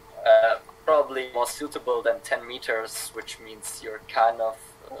probably more suitable than 10 meters, which means you're kind of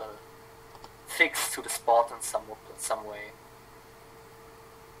fixed to the spot in some way.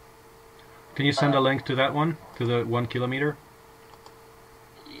 Can you send a link to that one, to the 1 kilometer?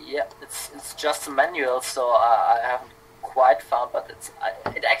 Yeah, it's just a manual, so I haven't quite found, but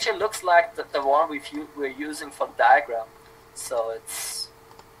it actually looks like the one we're using for the diagram. So it's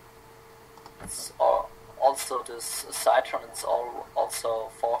also this Citron. It's also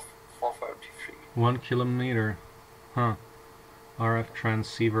 433. 1 kilometer, huh? RF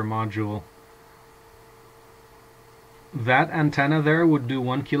transceiver module. That antenna there would do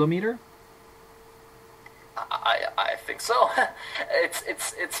 1 kilometer? I think so.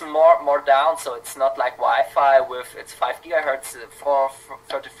 it's more down, so it's not like Wi-Fi with its 5 gigahertz.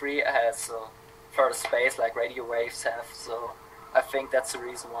 433 has further space like radio waves have. So I think that's the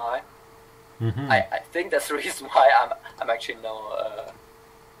reason why. Mm-hmm. I think that's the reason why I'm actually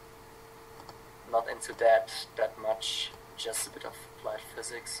not into that much. Just a bit of applied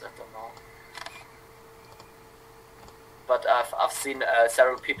physics. I don't know. But I've seen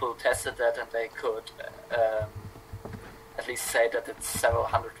several people who tested that, and they could at least say that it's several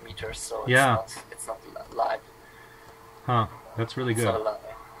hundred meters, so it's not live. Huh, that's really good. It's not live.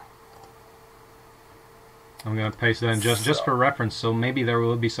 I'm going to paste that in just for reference, so maybe there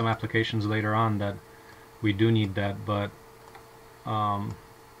will be some applications later on that we do need that, but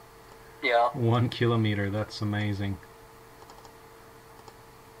yeah. 1 kilometer, that's amazing.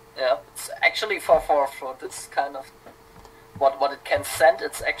 Yeah, it's actually for this kind of what it can send,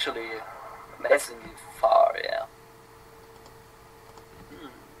 it's actually amazingly far, yeah.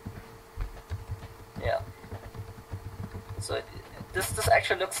 Yeah. So this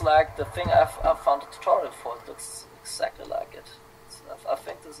actually looks like the thing I've found a tutorial for. It looks exactly like it. I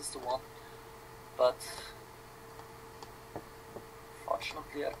think this is the one, but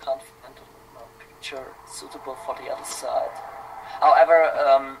fortunately I can't find a picture suitable for the other side.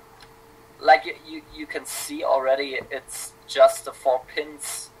 However, like you can see already, it's just the 4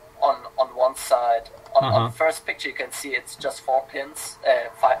 pins on one side. On the first picture you can see it's just 4 pins,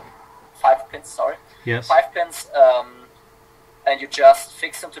 5 pins, sorry. Yes. 5 pins, and you just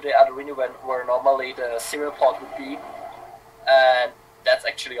fix them to the Arduino where normally the serial port would be, and that's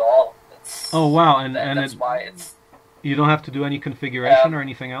actually all. Oh wow, and that's why it's... You don't have to do any configuration or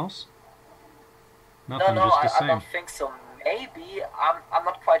anything else? Nothing, no, just the same. I don't think so. Maybe, I'm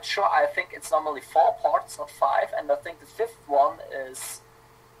not quite sure. I think it's normally 4 ports, not 5, and I think the 5th one is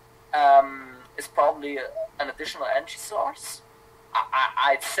probably an additional energy source.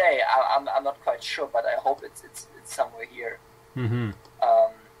 I'd say I'm not quite sure, but I hope it's somewhere here. Mm-hmm.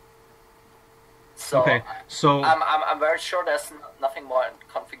 So okay, so I'm very sure there's nothing more in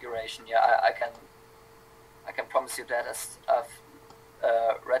configuration. Yeah, I can promise you that, as I've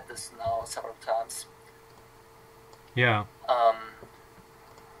read this now several times. Yeah.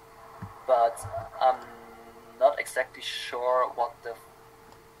 But I'm not exactly sure what the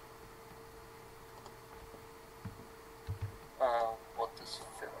this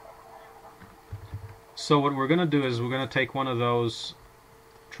film. So what we're gonna do is we're gonna take one of those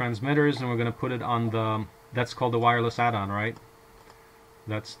transmitters and we're gonna put it on the, that's called the wireless add-on, right?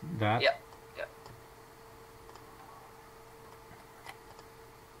 That's that? Yeah.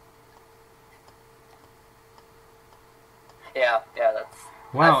 Yeah, that's...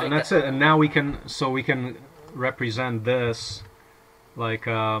 Wow, and that's it. And now we can represent this, like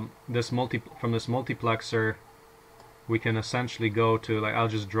from this multiplexer. We can essentially go to, like, I'll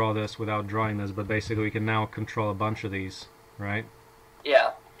just draw this without drawing this, but basically we can now control a bunch of these, right?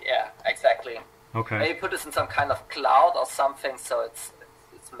 Yeah, exactly. Okay. Maybe put this in some kind of cloud or something, so it's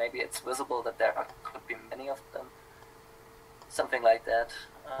maybe it's visible that there could be many of them. Something like that.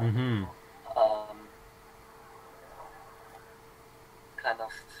 Kind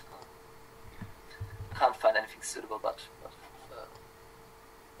of can't find anything suitable, but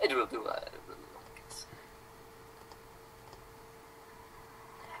it will do. It will do, I guess.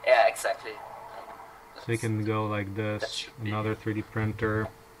 exactly. So you can go like this, another 3D printer.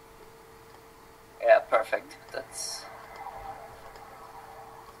 Yeah, perfect. That's...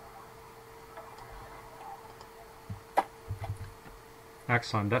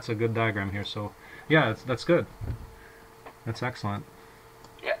 Excellent. That's a good diagram here. So, yeah, that's good. That's excellent.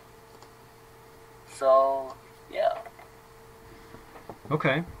 Yeah. So, yeah.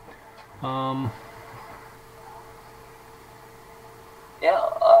 Okay. Yeah,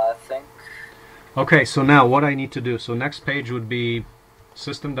 I think... Okay, so now what I need to do. So next page would be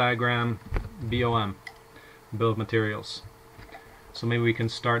system diagram, BOM, bill of materials. So maybe we can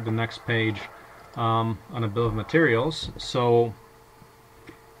start the next page on a bill of materials. So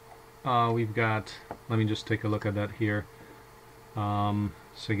we've got, let me just take a look at that here. So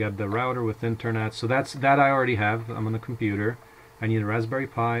you got the router with internet. So that I already have. I'm on the computer. I need a Raspberry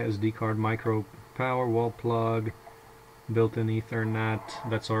Pi, SD card, micro power, wall plug, built-in Ethernet.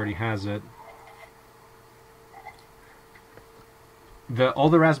 That's already has it. All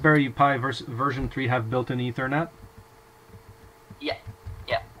the Raspberry Pi version 3 have built-in Ethernet? Yeah,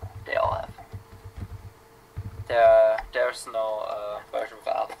 they all have. There's no version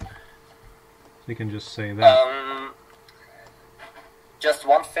without. So you can just say that. Just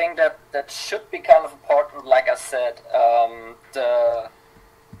one thing that should be kind of important, like I said, the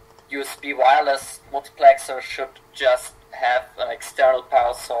USB wireless multiplexer should just have an external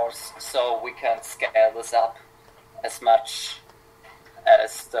power source, so we can scale this up as much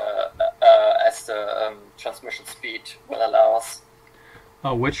as the transmission speed will allow us.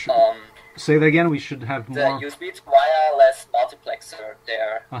 Oh, which? Say that again. We should have more. The USB to wireless multiplexer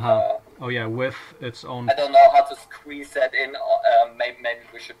there. Oh yeah, with its own. I don't know how to squeeze that in. Maybe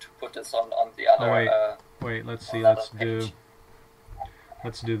we should put this on the other. Oh, wait. Let's see. Let's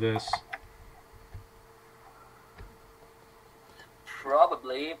do this.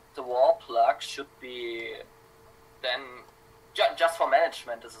 Probably the wall plug should be then. Just for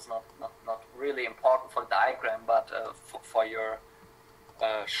management, this is not really important for the diagram, but for your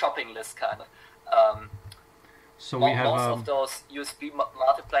shopping list kind of. So we have most of those USB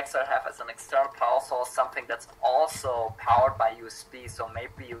multiplexer have as an external power source something that's also powered by USB. So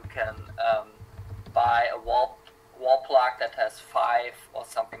maybe you can buy a wall plug that has 5 or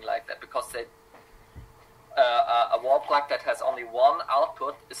something like that, because a wall plug that has only one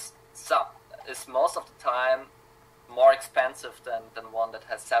output is most of the time more expensive than one that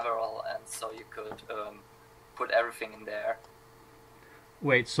has several, and so you could put everything in there.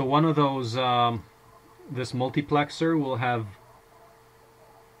 Wait, so one of those, this multiplexer will have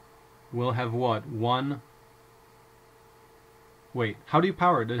what? One? Wait, how do you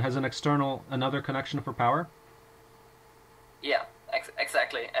power it? It has another connection for power? Yeah,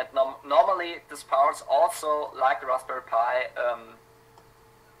 exactly. And normally this powers also, like a Raspberry Pi,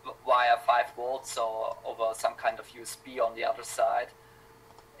 via 5 volts, so over some kind of USB on the other side.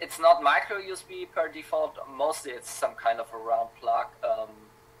 It's not micro USB per default. Mostly it's some kind of a round plug.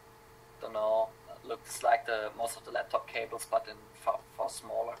 Don't know. Looks like most of the laptop cables, but in far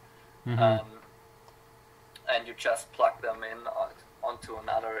smaller. Mm-hmm. And you just plug them in onto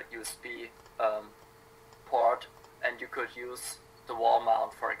another USB port, and you could use the wall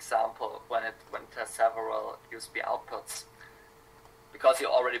mount, for example, when it has several USB outputs. Because you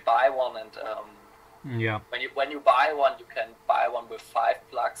already buy one, and yeah, when you buy one, you can buy one with 5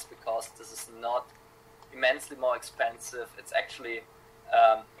 plugs, because this is not immensely more expensive. It's actually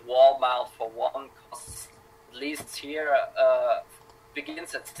wall mount for one costs, at least here,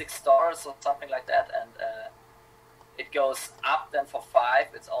 begins at $6 or something like that, and it goes up then for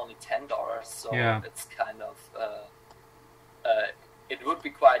 5. It's only $10, so yeah. It's kind of it would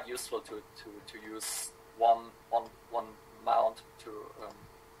be quite useful to use one mount to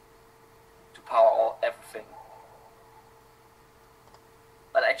power everything.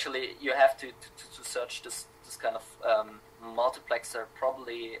 But actually, you have to search this kind of multiplexer.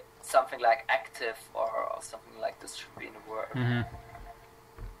 Probably something like active or something like this should be in the word. Mm-hmm.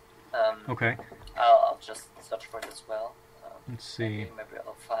 Okay. I'll just search for it as well. Let's see. Maybe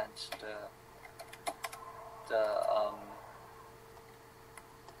I'll find the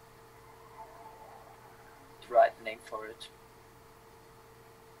right name for it.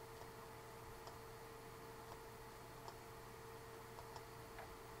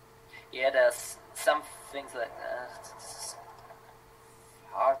 Yeah, there's some things like that. It's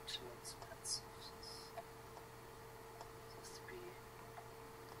far too expensive. There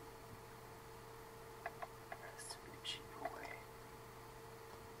has to be a cheaper way.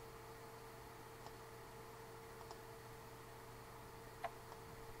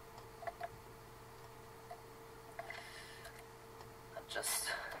 I'm just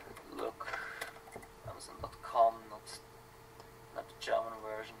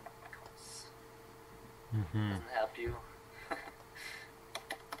you.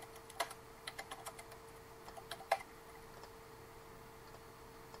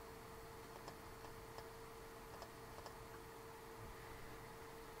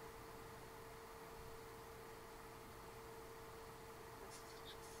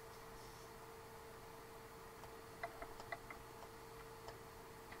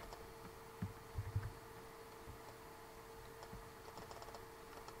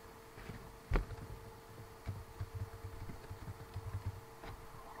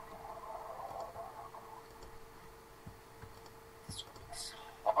 It's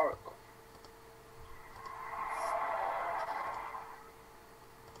horrible.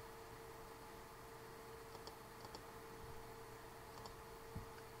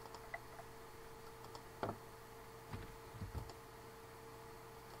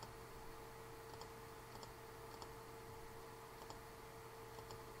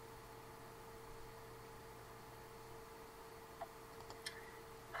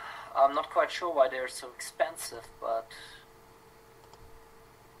 I'm not quite sure why they're so expensive, but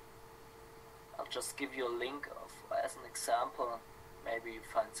I'll just give you a link as an example. Maybe you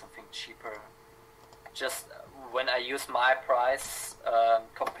find something cheaper. Just when I use my price,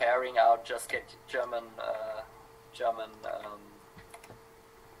 comparing, I'll just get German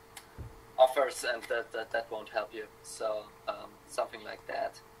offers, and that won't help you. So something like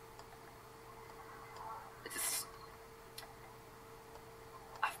that. It is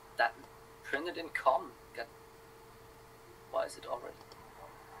that printed in COM. Why is it already?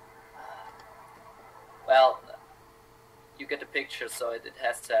 Well, you get the picture, so it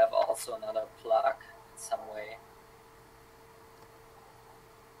has to have also another plug in some way.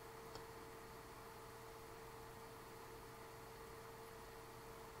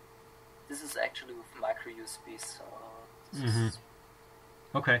 This is actually with micro USB, so this is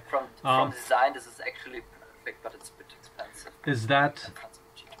okay. From design, this is actually perfect, but it's a bit expensive. Is that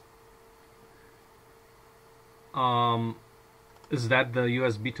the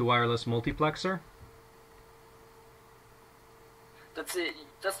USB to wireless multiplexer? That's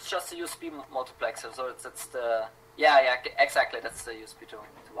just a USB multiplexer. So that's the exactly. That's the USB to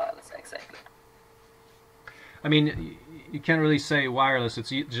wireless, exactly. I mean, you can't really say wireless.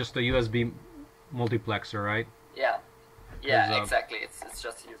 It's just a USB multiplexer, right? Yeah, exactly. It's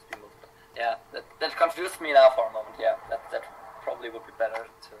just a USB multiplexer. Yeah, that confused me now for a moment. Yeah, that probably would be better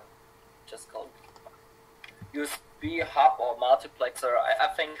to just call it USB hub or multiplexer. I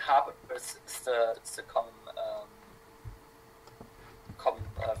think hub is the common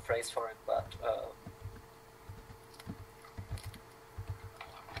phrase for it, but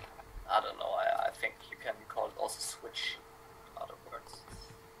I don't know. I think you can call it also switch. In other words.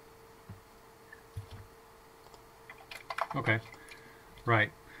 Okay.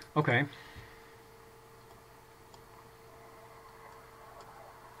 Right. Okay.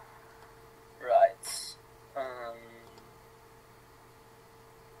 Right.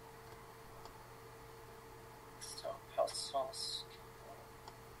 So house source.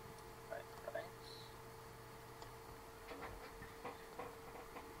 Right.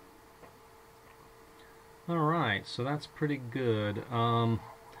 All right. So that's pretty good.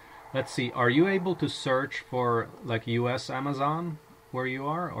 Let's see. Are you able to search for like U.S. Amazon where you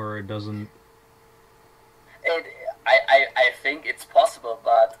are, or it doesn't? I think it's possible,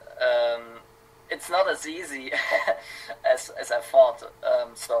 but it's not as easy as I thought.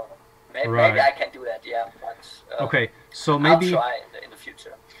 So maybe I can do that. Yeah, but okay. So maybe I'll try in the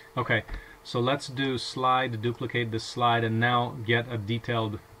future. Okay. So let's do slide, duplicate this slide, and now get a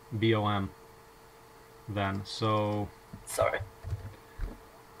detailed BOM. Then so. Sorry.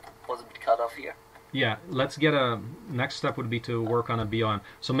 Was a bit cut off here. Yeah, let's get a next step would be to work on a BOM.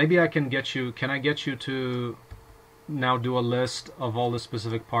 So maybe I can get you. Can I get you to now do a list of all the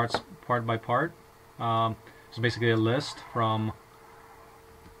specific parts, part by part? So basically a list from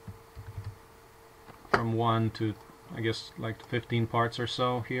 1 to I guess like 15 parts or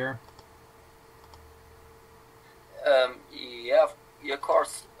so here. Yeah, of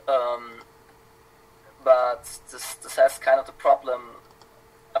course. But this has kind of the problem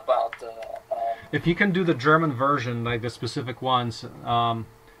about the. If you can do the German version, like the specific ones,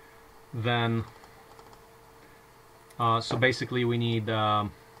 then so basically we need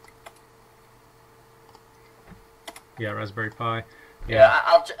Raspberry Pi.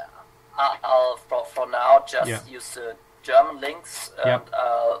 I'll for now just use the German links and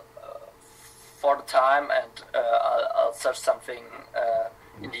for the time, and I'll search something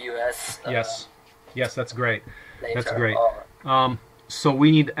in the US. Yes, that's great. Later, that's great. So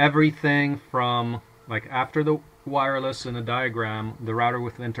we need everything from like after the wireless in the diagram, the router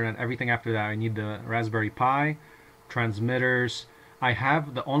with the internet, everything after that. I need the Raspberry Pi, transmitters.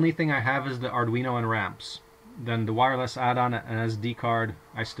 The only thing I have is the Arduino and ramps. Then the wireless add-on and SD card,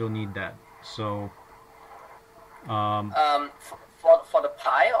 I still need that. So for the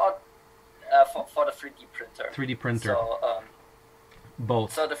Pi or for the 3D printer? 3D printer. So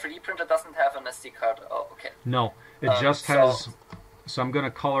both. So the 3D printer doesn't have an SD card. Oh, okay. No, it just has. So I'm gonna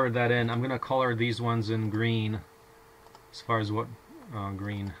color that in. I'm gonna color these ones in green. As far as what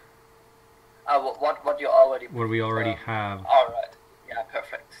green? What you already. What we already have. All right. Yeah,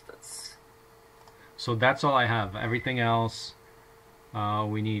 perfect. That's. So that's all I have. Everything else,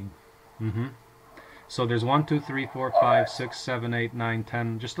 we need. So there's 1, 2, 3, 4, 5, 6, 7, 8, 9,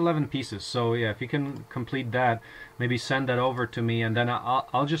 10, just 11 pieces. So yeah, if you can complete that, maybe send that over to me, and then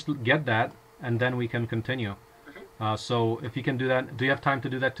I'll just get that, and then we can continue. So if you can do that, do you have time to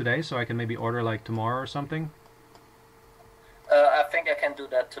do that today? So I can maybe order like tomorrow or something. I think I can do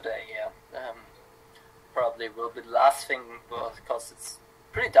that today. Yeah, probably will be the last thing because it's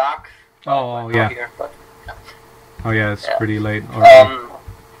pretty dark. Oh yeah. Here, but, yeah. Oh yeah, it's pretty late.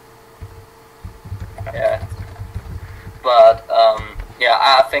 Yeah, but yeah,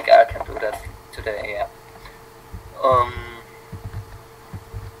 I think I can do that today. Yeah.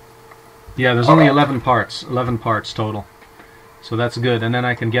 Yeah, there's only 11 parts. 11 parts total, so that's good. And then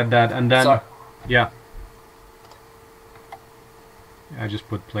I can get that, and then yeah. I just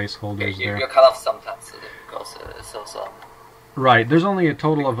put placeholders there. You cut off sometimes because so. Right. There's only a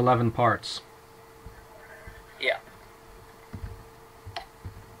total of 11 parts. Yeah.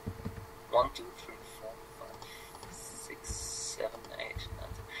 1, 2, 3, 4, 5, 6, 7, 8, 9.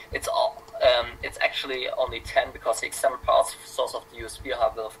 It's all. It's actually only 10 because the external power source of the USB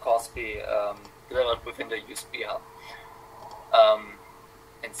hub will of course be delivered within the USB hub.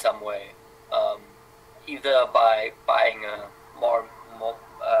 In some way, either by buying a more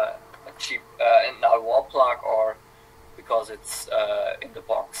cheap now wall plug, or because it's in the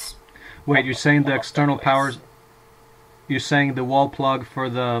box. Wait, you're saying the external powers? You're saying the wall plug for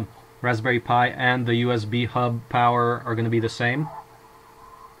the Raspberry Pi and the USB hub power are going to be the same?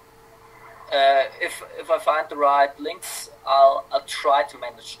 If I find the right links, I'll try to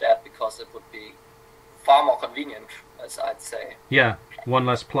manage that because it would be far more convenient, as I'd say. Yeah, one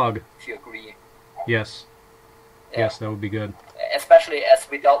less plug. If you agree. Yes. Yeah. Yes, that would be good. Especially as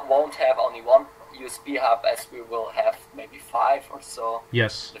we won't have only one USB hub, as we will have maybe 5 or so.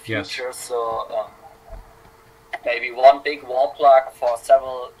 Yes. In the future, yes. So maybe one big wall plug for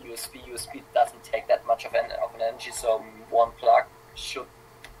several USB. USB doesn't take that much of an energy, so one plug should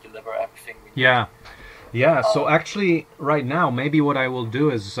deliver everything we need. Yeah. Yeah, so actually, right now, maybe what I will do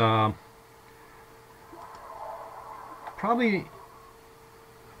is probably...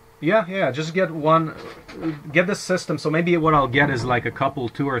 Yeah, just get the system. So maybe what I'll get is like a couple,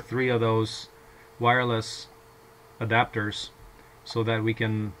 2 or 3 of those wireless adapters so that we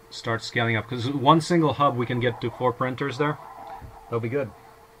can start scaling up. Because one single hub, we can get to 4 printers there. That'll be good.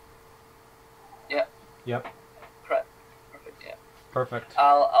 Yeah. Yep. Perfect, yeah. Perfect.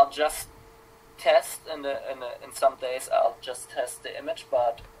 I'll just test in some days. I'll just test the image,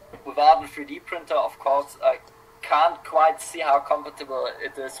 but without a 3D printer, of course, I can't quite see how compatible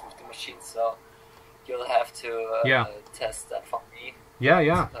it is with the machine, so you'll have to test that for me.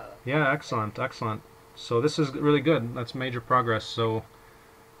 Yeah, excellent. So this is really good. That's major progress. So,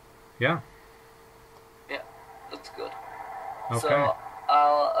 yeah. Yeah, that's good. Okay. So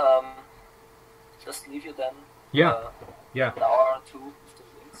I'll just leave you then. Yeah. An hour or 2 with the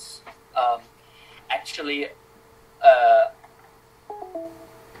links. Actually,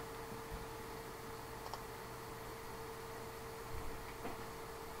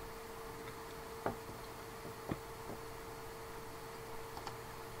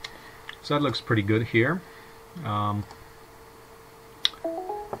 so that looks pretty good here.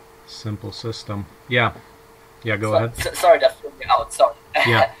 Simple system. Yeah, go ahead. Sorry, that threw me out. Sorry.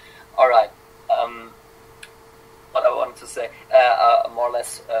 Yeah. All right. What I wanted to say, more or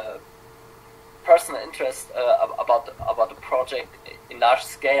less, personal interest about the project in large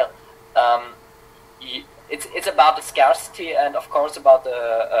scale. It's about the scarcity and of course about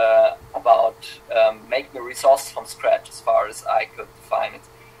making a resource from scratch as far as I could define it.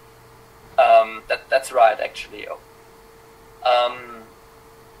 That's right, actually.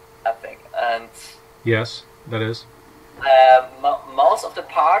 I think, and yes, that is. Most of the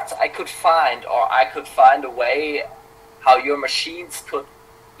parts I could find, or I could find a way how your machines could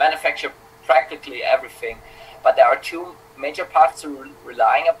manufacture practically everything. But there are 2 major parts to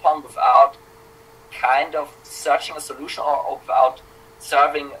relying upon without kind of searching a solution or without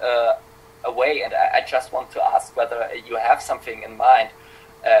serving a way. And I just want to ask whether you have something in mind.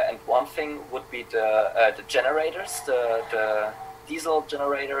 And one thing would be the generators, the diesel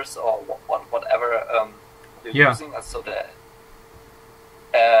generators or whatever you're using. So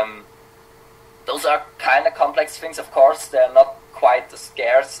those are kind of complex things. Of course, they're not quite as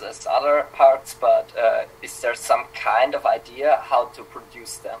scarce as other parts, but is there some kind of idea how to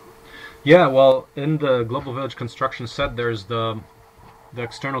produce them? Yeah, well, in the Global Village construction set, there's the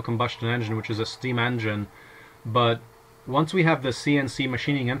external combustion engine, which is a steam engine. But once we have the CNC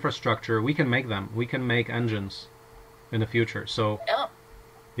machining infrastructure, we can make them. We can make engines in the future. So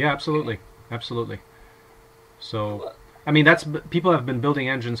yeah, absolutely, absolutely. So I mean, people have been building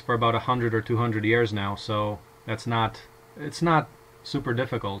engines for about 100 or 200 years now. So it's not super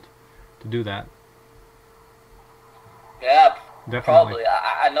difficult to do that. Yeah, definitely. Probably.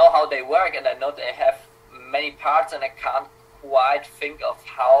 I know how they work, and I know they have many parts, and I can't quite think of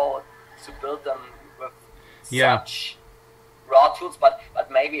how to build them with such raw tools. But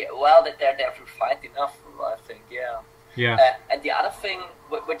maybe that they're refined enough, I think. Yeah. And the other thing,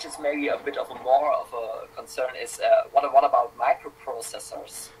 which is maybe a bit of more of a concern, is what about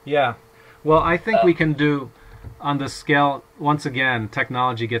microprocessors? Yeah. Well, I think we can do on the scale. Once again,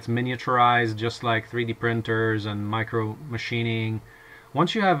 technology gets miniaturized, just like 3D printers and micro machining.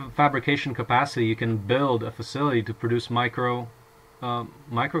 Once you have fabrication capacity, you can build a facility to produce microcontrollers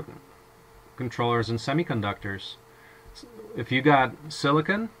and semiconductors. If you got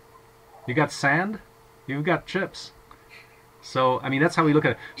silicon, you got sand, you've got chips. So I mean, that's how we look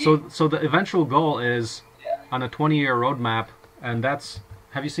at it. So the eventual goal is on a 20-year roadmap, and that's.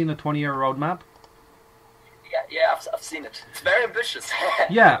 Have you seen the 20-year roadmap? Yeah, I've seen it. It's very ambitious.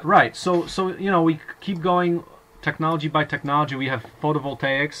 Yeah, right. So we keep going technology by technology. We have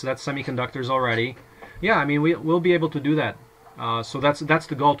photovoltaics, that's semiconductors already. Yeah, I mean we'll be able to do that. So that's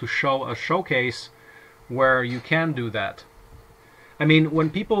the goal, to show a showcase where you can do that. I mean, when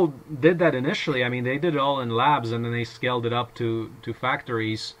people did that initially, I mean they did it all in labs and then they scaled it up to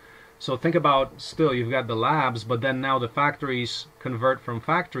factories. So think about, still you've got the labs, but then now the factories convert from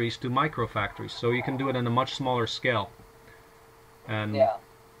factories to micro factories. So you can do it in a much smaller scale. And but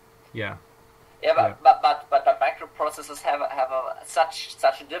microprocessors have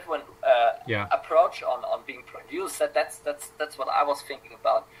such a different approach on being produced. That's what I was thinking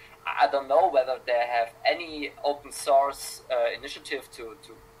about. I don't know whether they have any open source initiative to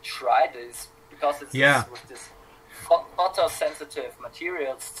try this, because it's with this photosensitive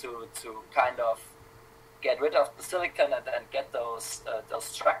materials to kind of get rid of the silicon and then get those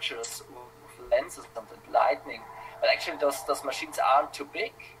structures with lenses and lightning. But actually, those machines aren't too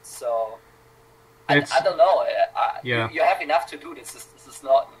big, so I don't know. You have enough to do this. This is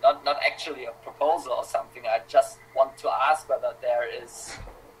not actually a proposal or something. I just want to ask whether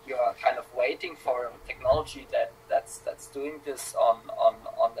you're kind of waiting for a technology that's doing this on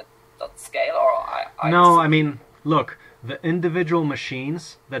that scale, or no. I mean, look, the individual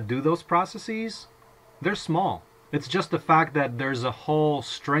machines that do those processes, they're small. It's just the fact that there's a whole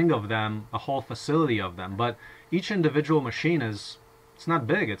string of them, a whole facility of them. But each individual machine it's not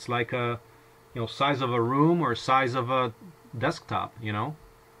big. It's like a, size of a room or size of a desktop, You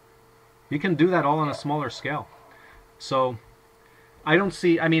can do that all on a smaller scale. So I don't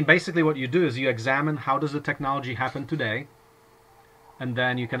see, I mean, basically what you do is you examine how does the technology happen today, and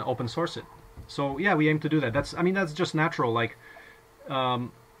then you can open source it. So yeah, we aim to do that. That's just natural. Like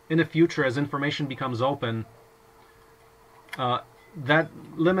in the future, as information becomes open, there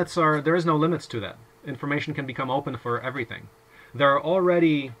is no limits to that. Information can become open for everything. There are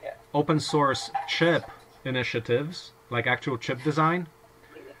already open source chip initiatives, like actual chip design.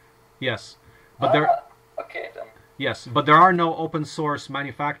 Yes, but but there are no open source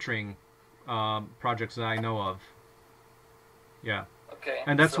manufacturing projects that I know of. Yeah. Okay.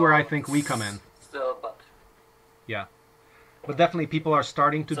 And that's where I think we come in. Yeah. But definitely people are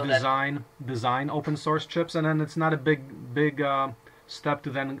starting to design open source chips, and then it's not a big step to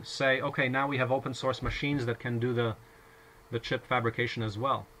then say, okay, now we have open source machines that can do the chip fabrication as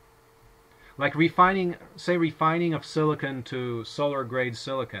well. Like refining of silicon to solar grade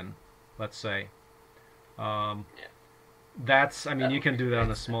silicon, let's say. That's, I mean, you can do that on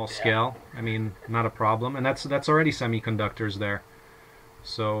a small scale. I mean, not a problem, and that's already semiconductors there.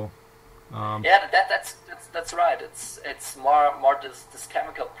 So that's right. It's more this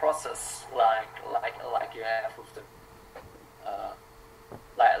chemical process like you have with the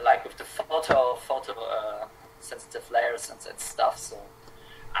like with the photo sensitive layers and stuff. So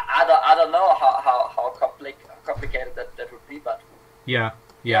I don't know how complicated that would be, but yeah,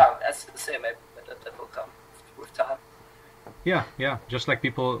 as you say, maybe that will come with time. Yeah. Just like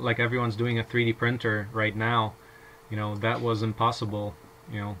everyone's doing a 3D printer right now. That was impossible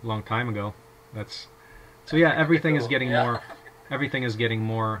long time ago. So yeah, everything is getting Yeah. more. Everything is getting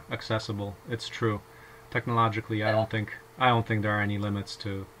more accessible. It's true. Technologically, I don't think there are any limits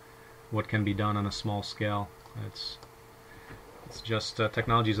to what can be done on a small scale. It's just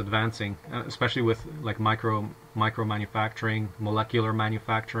technology is advancing, especially with like micro manufacturing, molecular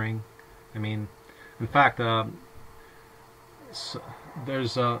manufacturing. I mean, in fact,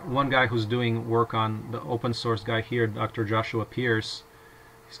 there's one guy who's doing work on the open source guy here, Dr. Joshua Pierce.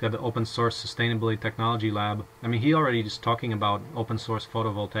 He's got the Open Source Sustainability Technology Lab. I mean, he already is talking about open source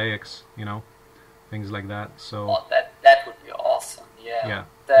photovoltaics, things like that. So that would be awesome. Yeah.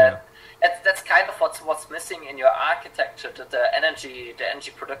 Yeah. That's kind of what's missing in your architecture, the energy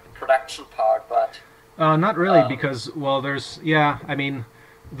production part, but not really, because I mean,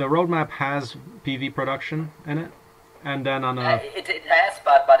 the roadmap has PV production in it, and then on a it has,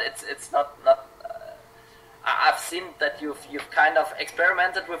 but it's not. I've seen that you've kind of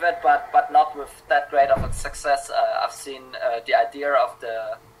experimented with it, but not with that great of a success. I've seen the idea of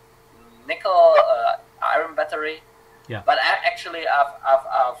the nickel iron battery. Yeah. But actually,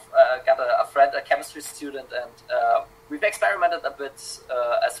 I've got a friend, a chemistry student, and we've experimented a bit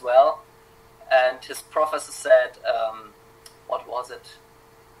as well. And his professor said, what was it?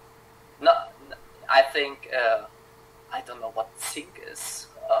 No, I think I don't know what zinc is.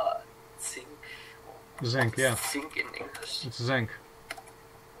 Zinc, yeah. Zinc in English. It's zinc.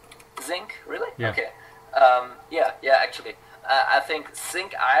 Zinc, really? Yeah. Okay. Yeah. Actually, I think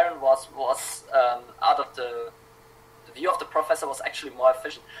zinc iron was out of the view of the professor was actually more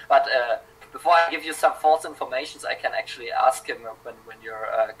efficient. But before I give you some false information, I can actually ask him when you're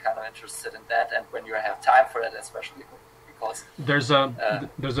kind of interested in that and when you have time for it, especially because there's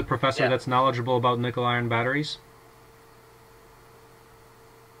a professor that's knowledgeable about nickel iron batteries.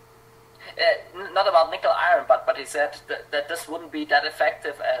 Not about nickel iron, but he said that this wouldn't be that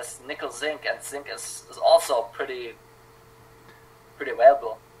effective as nickel zinc, and zinc is also pretty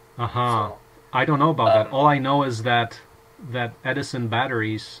available. So, I don't know about that. All I know is that Edison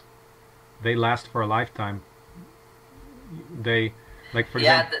batteries, they last for a lifetime. They, like, for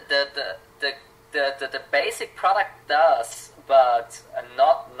example, the basic product does, but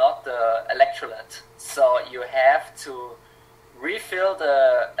not the electrolyte. So you have to refill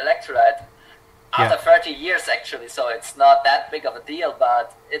the electrolyte after 30 years, actually. So it's not that big of a deal,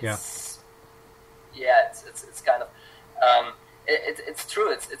 but it's it's kind of. It's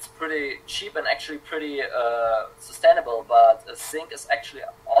true. It's pretty cheap and actually pretty sustainable. But zinc is actually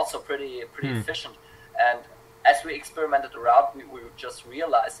also pretty efficient. And as we experimented around, we just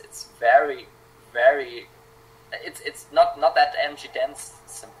realized it's very, very. It's not that energy dense.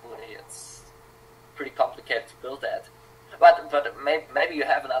 Simply, it's pretty complicated to build that. But maybe you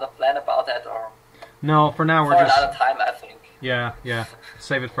have another plan about that, or no? For now, we're for just another time, I think. Yeah.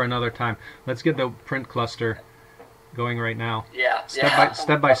 Save it for another time. Let's get the print cluster going right now.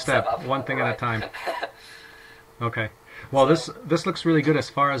 Step by step, one thing at a time. Okay. Well, this looks really good as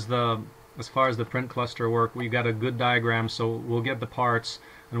far as the print cluster work. We've got a good diagram, so we'll get the parts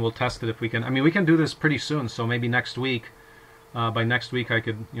and we'll test it if we can. I mean, we can do this pretty soon, so maybe next week. By next week, I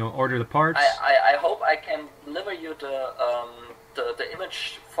could order the parts. I hope I can deliver you the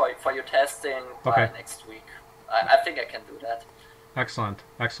image for your testing by next week. I think I can do that. Excellent.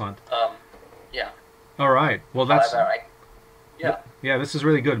 Yeah. All right. Well, that's yeah. This is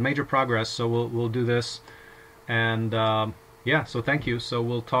really good. Major progress. So we'll do this, and so thank you. So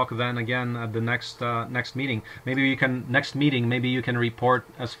we'll talk then again at the next meeting. Maybe you can report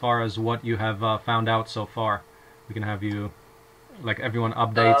as far as what you have found out so far. We can have you, like, everyone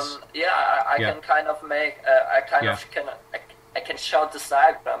updates. I can kind of make. I can show this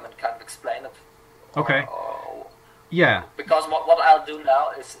diagram and kind of explain it. Okay. Yeah. Because what I'll do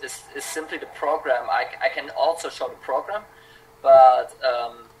now is simply the program. I can also show the program, but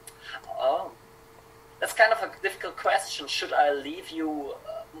that's kind of a difficult question. Should I leave you?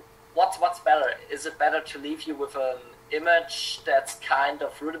 What's better? Is it better to leave you with an image that's kind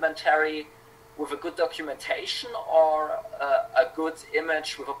of rudimentary, with a good documentation, or a good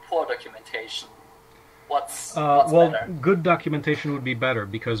image with a poor documentation? What's better? Good documentation would be better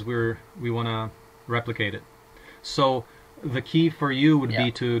because we want to replicate it. So the key for you would be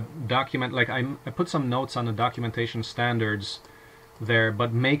to document. Like, I put some notes on the documentation standards there,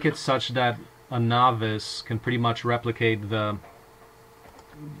 but make it such that a novice can pretty much replicate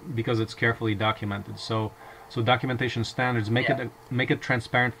because it's carefully documented. So documentation standards, make it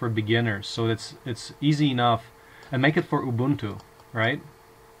transparent for beginners, so it's easy enough, and make it for Ubuntu, right?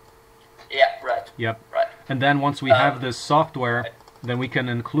 Yeah, right. Yep. Right. And then once we have this software, then we can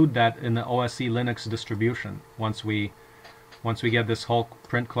include that in the OSE Linux distribution once we once we get this whole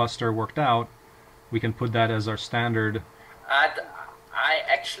print cluster worked out, we can put that as our standard.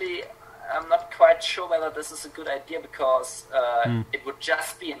 I'm not quite sure whether this is a good idea, because it would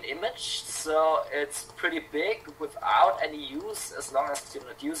just be an image, so it's pretty big without any use as long as you're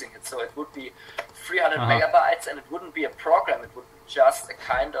not using it. So it would be 300 megabytes, and it wouldn't be a program. It would be just a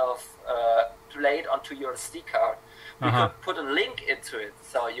kind of played onto your SD card. We could put a link into it,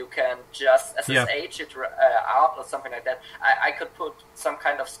 so you can just SSH it out or something like that. I could put some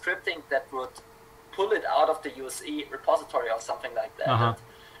kind of scripting that would pull it out of the OSE repository or something like that.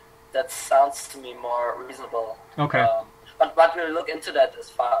 That sounds to me more reasonable. Okay. But we'll look into that as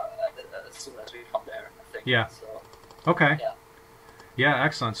soon as we come there, I think. Yeah. So, okay. Yeah. Yeah,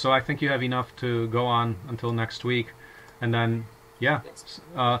 excellent. So I think you have enough to go on until next week. And then, yeah,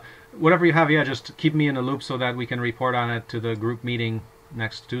 whatever you have, just keep me in the loop so that we can report on it to the group meeting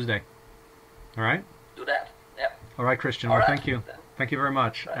next Tuesday. All right? Do that, yeah. All right, Christian. All well, right. thank you. Thank you very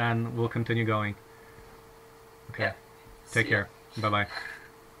much. Right. And we'll continue going. Okay. Yeah. Take See ya. care. Bye-bye.